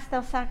hast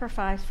thou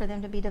sacrificed for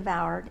them to be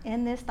devoured.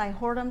 In this thy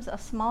whoredom's a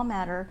small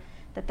matter,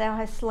 that thou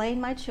hast slain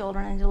my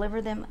children, and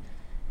delivered them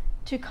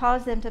to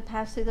cause them to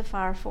pass through the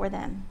fire for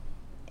them.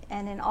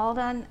 And in all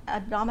thine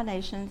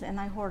abominations and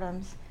thy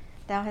whoredoms,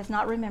 thou hast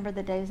not remembered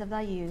the days of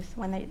thy youth,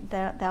 when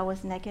thou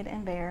wast naked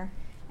and bare,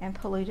 and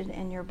polluted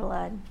in your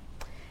blood.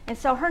 And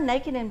so her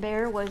naked and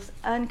bare was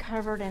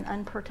uncovered and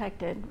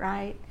unprotected,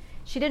 right?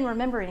 She didn't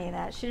remember any of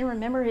that. She didn't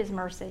remember his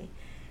mercy.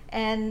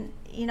 And,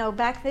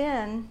 back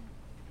then,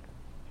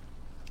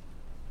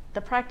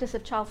 the practice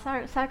of child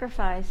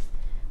sacrifice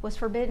was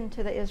forbidden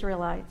to the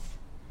Israelites.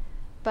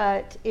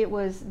 But it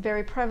was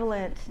very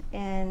prevalent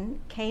in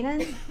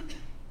Canaan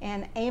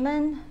and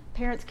Ammon.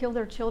 Parents killed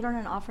their children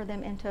and offered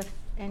them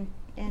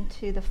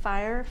into the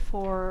fire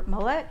for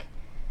Molech.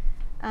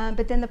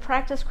 But then the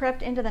practice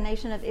crept into the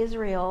nation of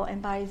Israel,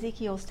 and by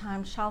Ezekiel's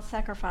time, child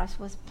sacrifice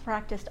was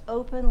practiced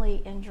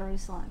openly in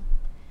Jerusalem.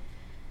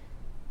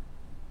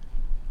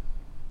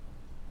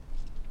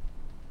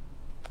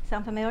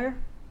 Sound familiar?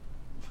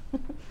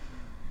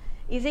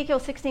 Ezekiel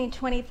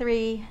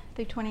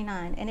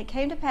 16:23-29. And it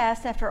came to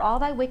pass after all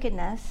thy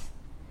wickedness,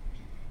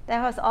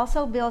 thou hast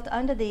also built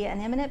unto thee an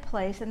eminent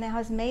place, and thou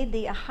hast made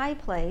thee a high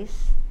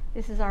place.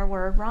 This is our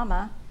word,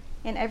 Ramah,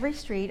 in every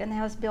street, and thou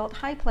hast built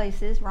high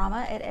places,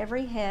 Ramah, at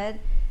every head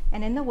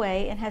and in the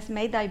way, and hast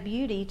made thy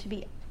beauty to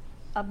be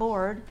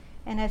abhorred,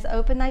 and hast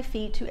opened thy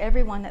feet to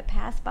every one that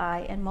passed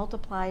by, and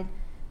multiplied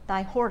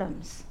thy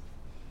whoredoms,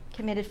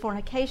 committed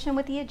fornication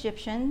with the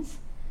Egyptians,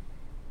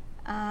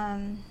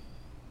 and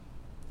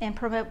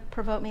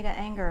provoked me to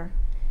anger.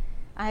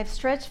 I have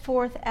stretched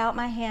forth out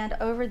my hand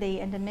over thee,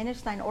 and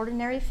diminished thine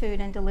ordinary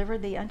food, and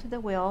delivered thee unto the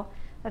will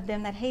of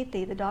them that hate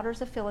thee, the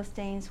daughters of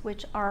Philistines,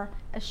 which are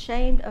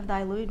ashamed of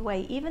thy lewd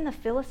way. Even the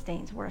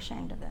Philistines were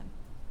ashamed of them.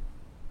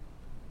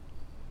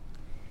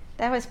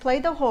 Thou hast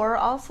played the whore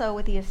also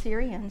with the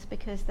Assyrians,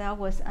 because thou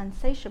wast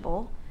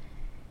unsatiable.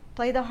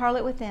 Played the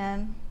harlot with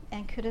them,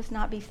 and couldst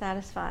not be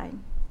satisfied.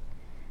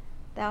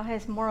 Thou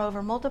hast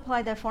moreover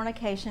multiplied thy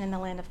fornication in the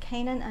land of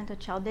Canaan unto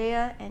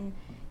Chaldea, and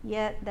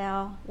yet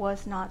thou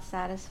wast not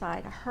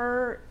satisfied.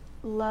 Her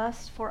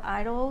lust for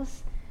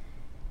idols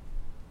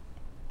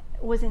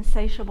was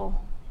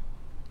insatiable.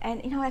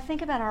 And I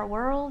think about our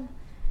world,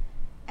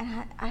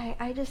 and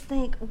I just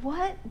think,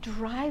 what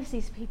drives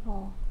these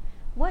people?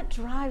 What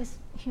drives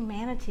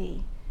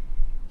humanity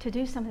to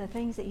do some of the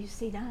things that you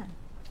see done?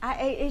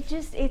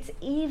 It's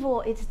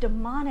evil, it's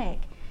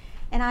demonic.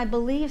 And I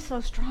believe so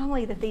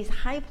strongly that these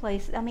high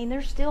places,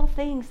 there's still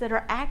things that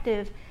are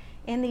active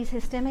in these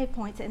histemic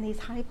points in these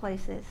high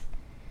places.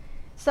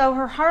 So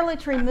her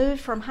harlotry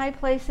moved from high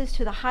places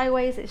to the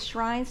highways as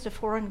shrines to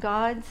foreign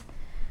gods.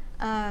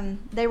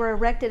 They were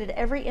erected at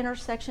every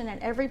intersection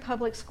and every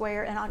public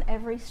square and on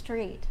every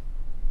street.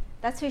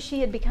 That's who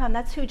she had become.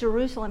 That's who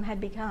Jerusalem had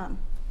become.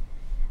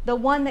 The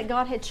one that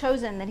God had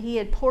chosen, that he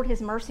had poured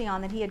his mercy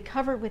on, that he had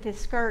covered with his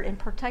skirt and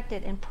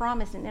protected and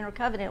promised and entered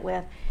covenant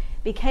with,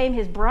 became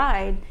his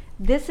bride.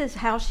 This is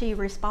how she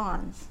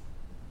responds.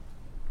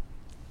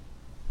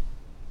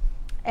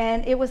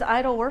 And it was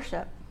idol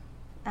worship.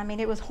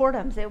 It was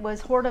whoredoms. It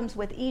was whoredoms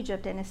with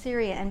Egypt and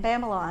Assyria and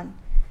Babylon.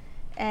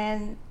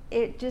 And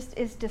it just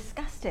is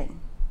disgusting.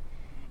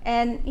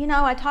 And,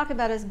 I talk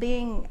about us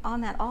being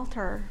on that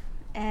altar,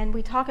 and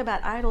we talk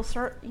about idols,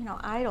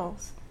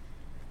 idols.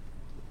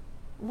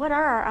 What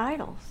are our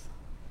idols?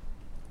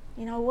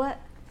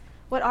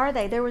 What are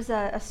they? There was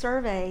a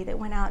survey that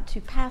went out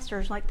to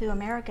pastors like through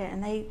America,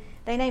 and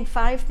they named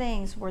 5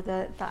 things were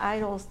the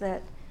idols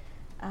that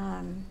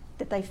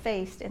they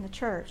faced in the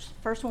church.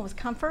 First one was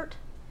comfort,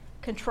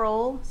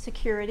 control,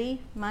 security,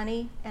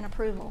 money, and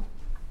approval.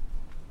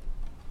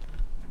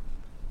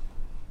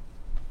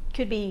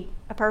 Could be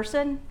a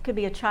person, could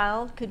be a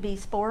child, could be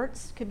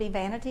sports, could be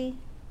vanity.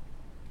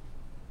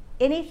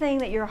 Anything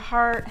that your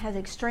heart has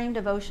extreme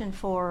devotion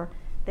for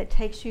that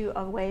takes you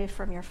away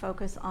from your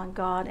focus on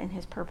God and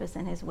his purpose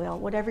and his will,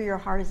 whatever your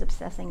heart is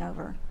obsessing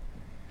over.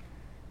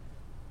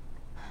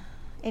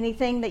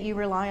 Anything that you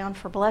rely on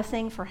for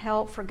blessing, for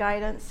help, for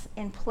guidance,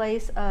 in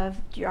place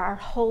of our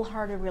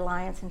wholehearted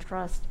reliance and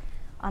trust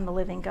on the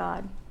living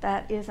God.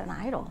 That is an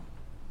idol.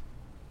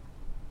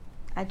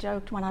 I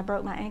joked when I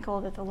broke my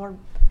ankle that the Lord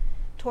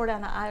tore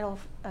down the idol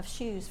of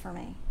shoes for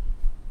me.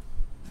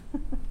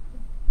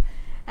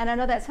 And I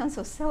know that sounds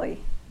so silly,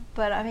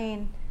 but I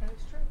mean...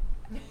 That's true.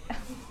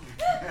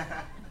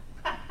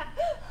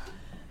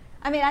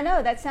 I mean, I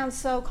know that sounds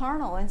so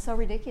carnal and so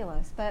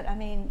ridiculous, but I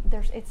mean,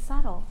 it's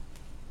subtle.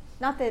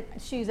 Not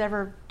that shoes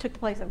ever took the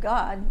place of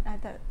God.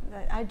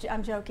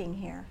 I'm joking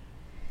here.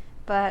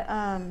 But,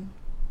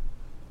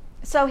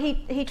 so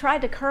he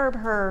tried to curb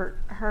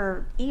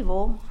her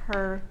evil,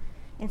 her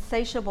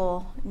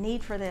insatiable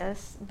need for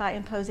this by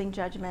imposing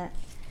judgment.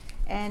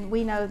 And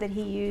we know that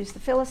he used the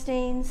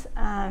Philistines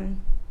to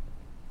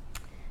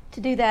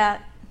do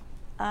that.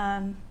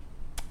 I'm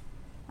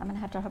going to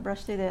have to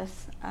brush through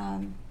this.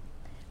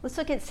 Let's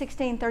look at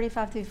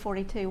 16:35 through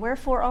 42.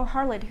 Wherefore, O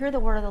harlot, hear the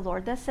word of the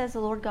Lord. Thus says the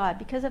Lord God,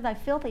 because of thy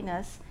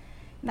filthiness,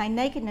 thy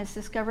nakedness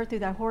discovered through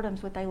thy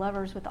whoredoms with thy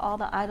lovers, with all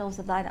the idols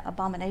of thy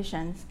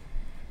abominations,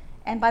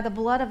 and by the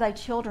blood of thy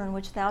children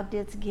which thou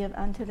didst give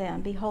unto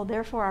them. Behold,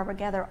 therefore I will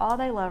gather all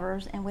thy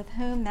lovers, and with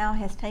whom thou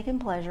hast taken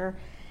pleasure,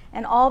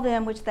 and all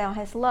them which thou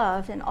hast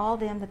loved, and all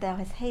them that thou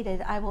hast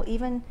hated. I will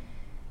even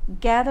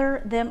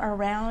gather them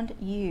around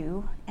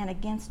you and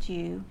against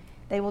you.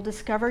 They will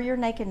discover your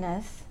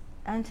nakedness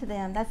unto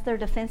them. That's their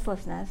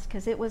defenselessness,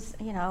 because it was,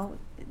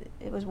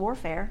 it was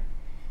warfare,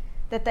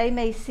 that they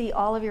may see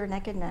all of your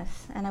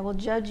nakedness. And I will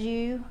judge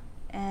you,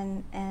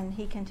 and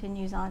he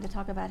continues on to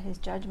talk about his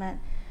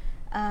judgment.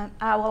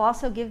 I will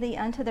also give thee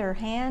unto their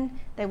hand.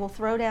 They will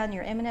throw down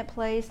your eminent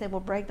place. They will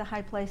break the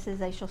high places.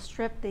 They shall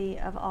strip thee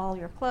of all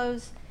your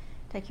clothes,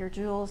 take your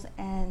jewels,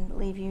 and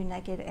leave you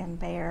naked and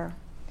bare.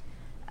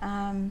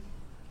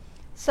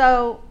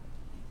 So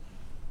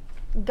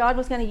God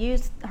was going to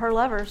use her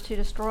lovers to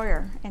destroy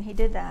her, and he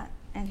did that.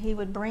 And he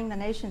would bring the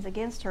nations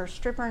against her,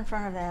 strip her in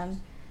front of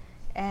them,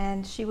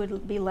 and she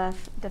would be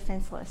left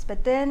defenseless.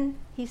 But then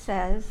he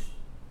says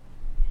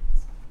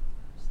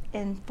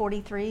in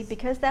 43,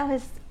 because thou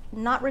hast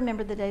not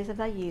remembered the days of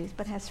thy youth,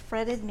 but hast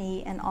fretted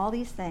me in all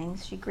these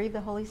things, she grieved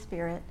the Holy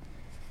Spirit.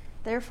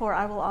 Therefore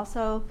I will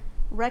also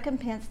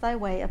recompense thy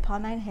way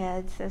upon thine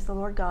head, says the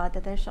Lord God,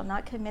 that thou shalt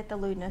not commit the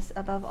lewdness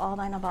above all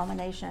thine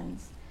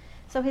abominations.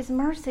 So his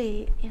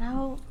mercy,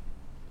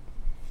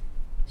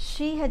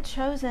 she had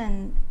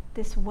chosen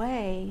this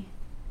way,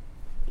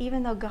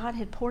 even though God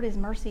had poured his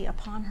mercy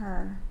upon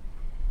her.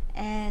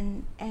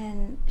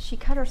 And she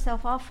cut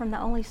herself off from the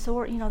only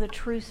source, the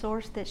true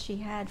source that she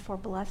had for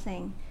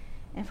blessing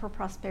and for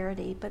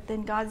prosperity. But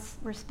then God's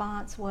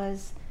response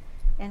was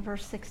in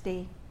verse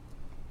 60.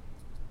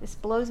 This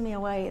blows me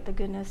away at the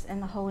goodness and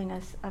the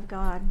holiness of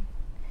God.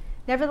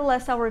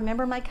 Nevertheless, I'll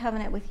remember my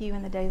covenant with you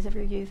in the days of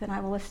your youth, and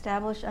I will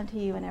establish unto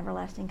you an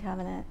everlasting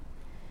covenant.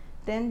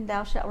 Then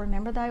thou shalt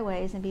remember thy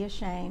ways and be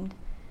ashamed,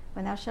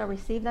 when thou shalt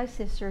receive thy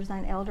sisters,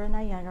 thine elder and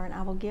thy younger, and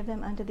I will give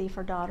them unto thee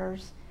for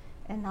daughters,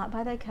 and not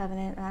by thy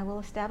covenant, and I will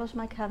establish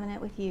my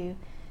covenant with you,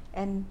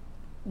 and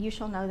you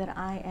shall know that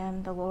I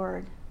am the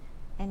Lord.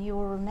 And you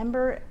will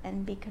remember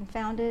and be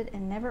confounded,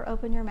 and never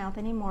open your mouth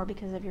any more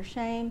because of your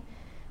shame,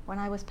 when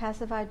I was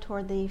pacified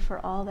toward thee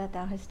for all that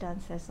thou hast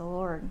done, says the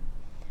Lord.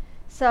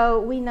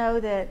 So we know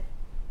that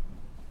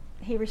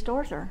he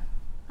restores her.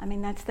 I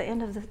mean, that's the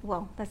end of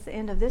that's the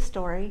end of this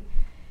story.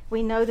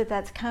 We know that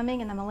that's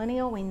coming in the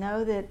millennial. We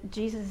know that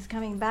Jesus is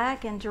coming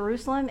back, and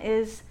Jerusalem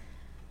is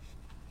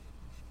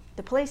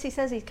the place he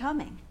says he's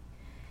coming.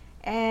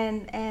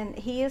 And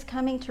he is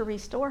coming to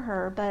restore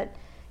her, but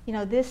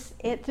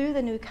through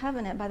the new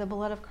covenant by the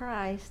blood of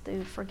Christ,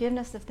 through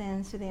forgiveness of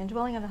sins, through the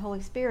indwelling of the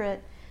Holy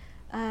Spirit,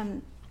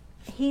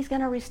 he's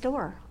going to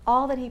restore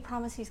all that he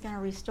promised he's going to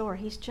restore.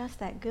 He's just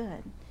that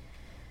good.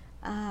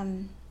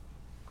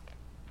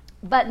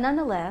 But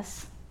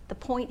nonetheless, the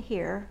point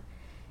here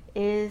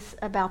is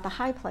about the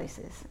high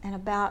places and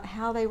about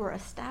how they were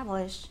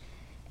established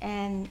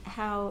and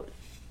how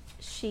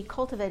she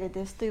cultivated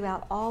this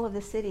throughout all of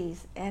the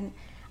cities. And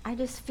I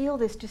just feel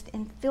this just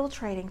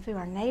infiltrating through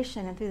our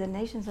nation and through the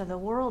nations of the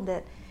world,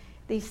 that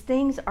these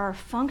things are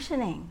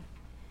functioning.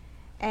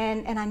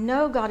 And I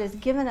know God has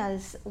given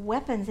us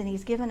weapons, and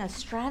he's given us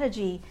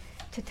strategy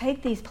to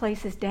take these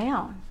places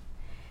down.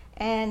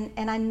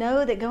 And I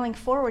know that going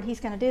forward he's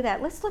going to do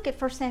that. Let's look at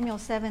 1 Samuel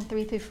 7,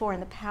 3-4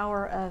 and the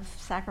power of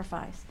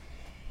sacrifice.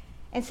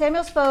 And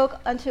Samuel spoke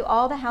unto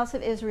all the house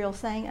of Israel,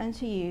 saying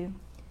unto you,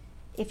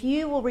 if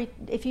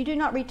you do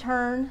not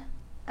return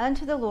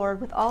unto the Lord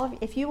with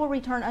if you will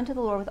return unto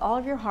the Lord with all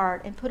of your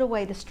heart, and put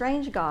away the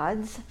strange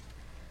gods,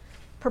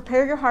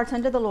 prepare your hearts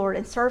unto the Lord,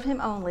 and serve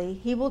him only,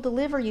 he will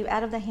deliver you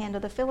out of the hand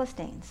of the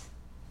Philistines.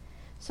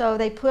 So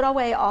they put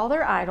away all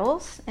their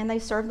idols, and they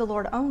served the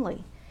Lord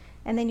only.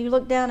 And then you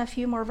look down a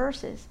few more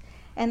verses.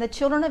 And the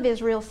children of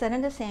Israel said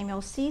unto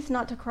Samuel, cease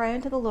not to cry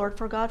unto the Lord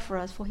for God for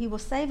us, for he will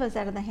save us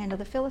out of the hand of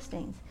the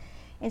Philistines.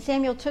 And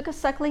Samuel took a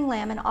suckling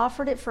lamb and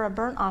offered it for a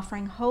burnt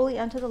offering holy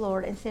unto the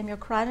Lord. And Samuel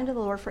cried unto the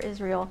Lord for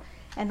Israel,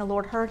 and the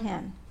Lord heard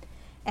him.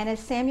 And as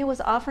Samuel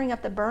was offering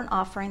up the burnt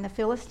offering, the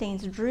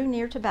Philistines drew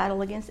near to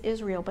battle against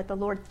Israel. But the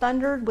Lord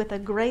thundered with a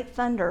great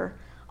thunder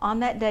on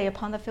that day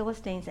upon the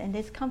Philistines and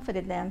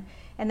discomfited them.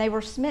 And they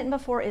were smitten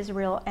before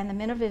Israel, and the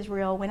men of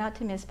Israel went out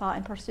to Mizpah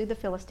and pursued the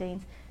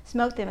Philistines,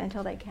 smote them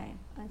until they came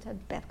unto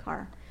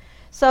Bethkar.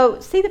 So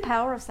see the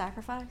power of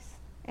sacrifice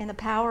and the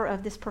power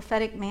of this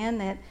prophetic man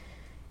that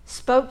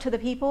spoke to the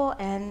people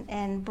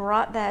and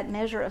brought that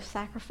measure of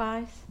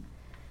sacrifice.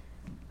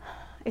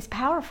 It's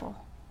powerful.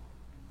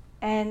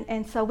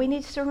 And so we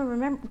need to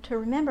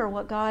remember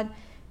what God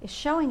is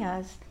showing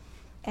us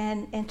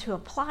and to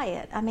apply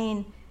it. I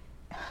mean,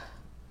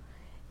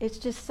 it's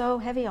just so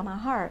heavy on my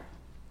heart.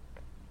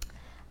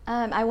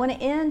 I want to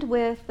end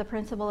with the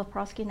principle of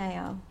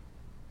proskuneo,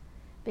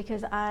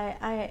 because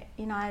I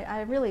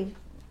really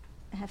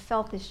have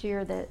felt this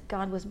year that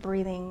God was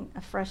breathing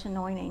a fresh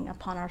anointing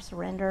upon our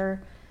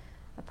surrender,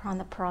 upon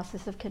the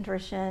process of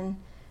contrition,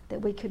 that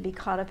we could be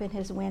caught up in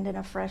his wind in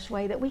a fresh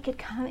way, that we could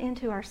come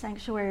into our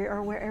sanctuary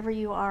or wherever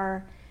you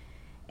are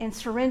and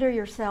surrender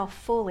yourself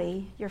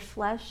fully, your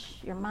flesh,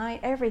 your mind,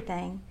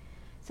 everything,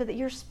 so that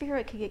your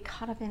spirit could get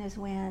caught up in his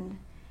wind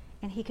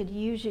and he could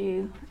use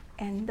you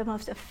in the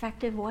most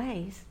effective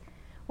ways,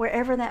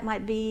 wherever that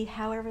might be,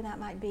 however that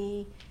might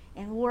be,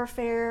 in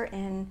warfare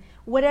and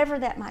whatever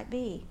that might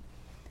be.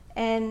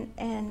 And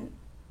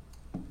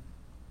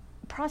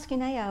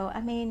proskuneo,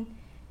 I mean,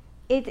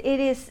 it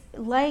is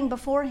laying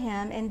before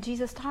him, and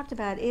Jesus talked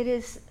about it. It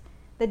is,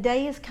 the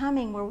day is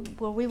coming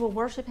where we will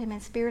worship him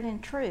in spirit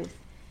and truth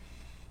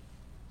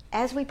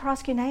as we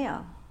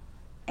proskuneo.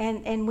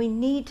 And we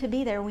need to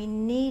be there. We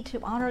need to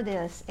honor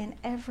this in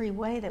every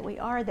way that we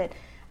are, that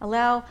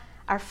allow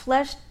our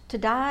flesh to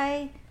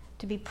die,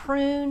 to be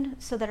pruned,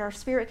 so that our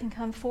spirit can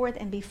come forth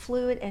and be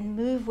fluid and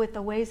move with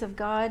the ways of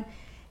God,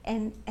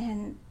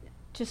 and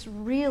just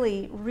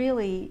really,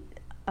 really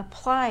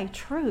apply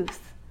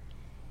truth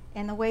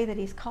in the way that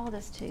he's called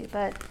us to.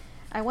 But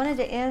I wanted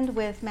to end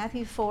with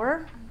Matthew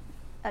 4,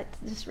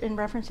 just in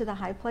reference to the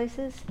high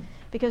places,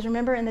 because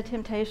remember in the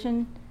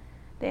temptation,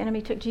 the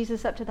enemy took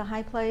Jesus up to the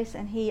high place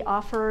and he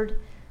offered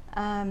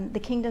the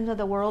kingdoms of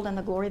the world and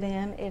the glory of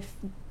them if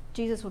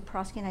Jesus would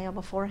proskuneo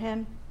before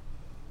him.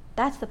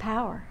 That's the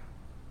power.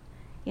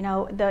 You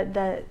know,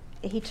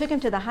 he took him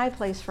to the high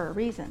place for a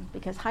reason,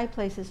 because high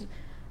places,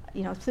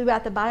 you know,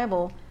 throughout the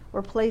Bible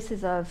were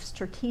places of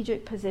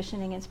strategic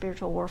positioning in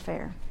spiritual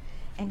warfare.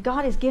 And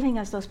God is giving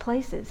us those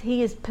places.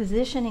 He is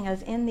positioning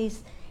us in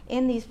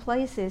these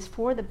places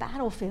for the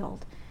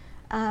battlefield.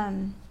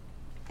 And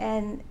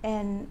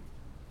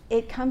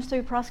it comes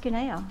through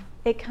proskuneo.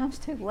 It comes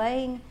to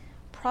laying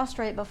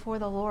prostrate before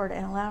the Lord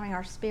and allowing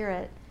our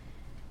spirit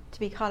to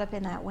be caught up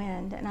in that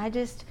wind. And I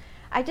just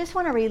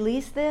want to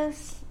release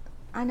this.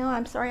 I know,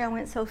 I'm sorry I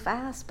went so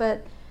fast,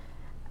 but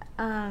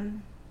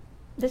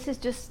this is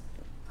just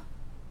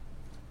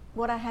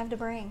what I have to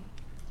bring.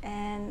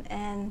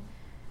 And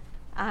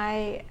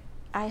I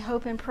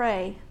hope and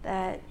pray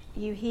that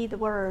you heed the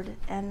word,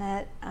 and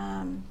that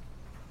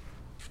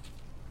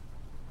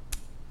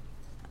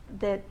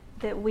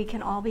we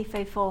can all be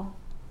faithful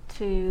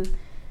to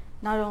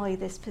not only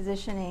this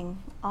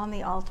positioning on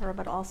the altar,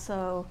 but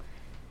also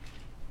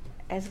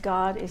as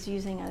God is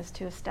using us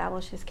to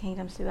establish his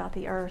kingdoms throughout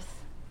the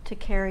earth, to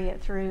carry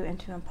it through and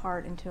to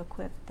impart and to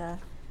equip the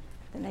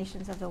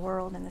nations of the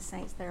world and the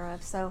saints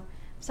thereof. So,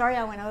 sorry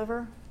I went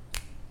over.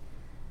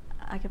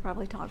 I could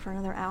probably talk for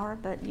another hour,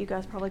 but you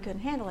guys probably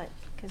couldn't handle it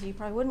because you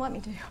probably wouldn't want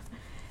me to.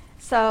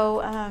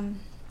 So,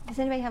 does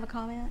anybody have a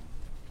comment?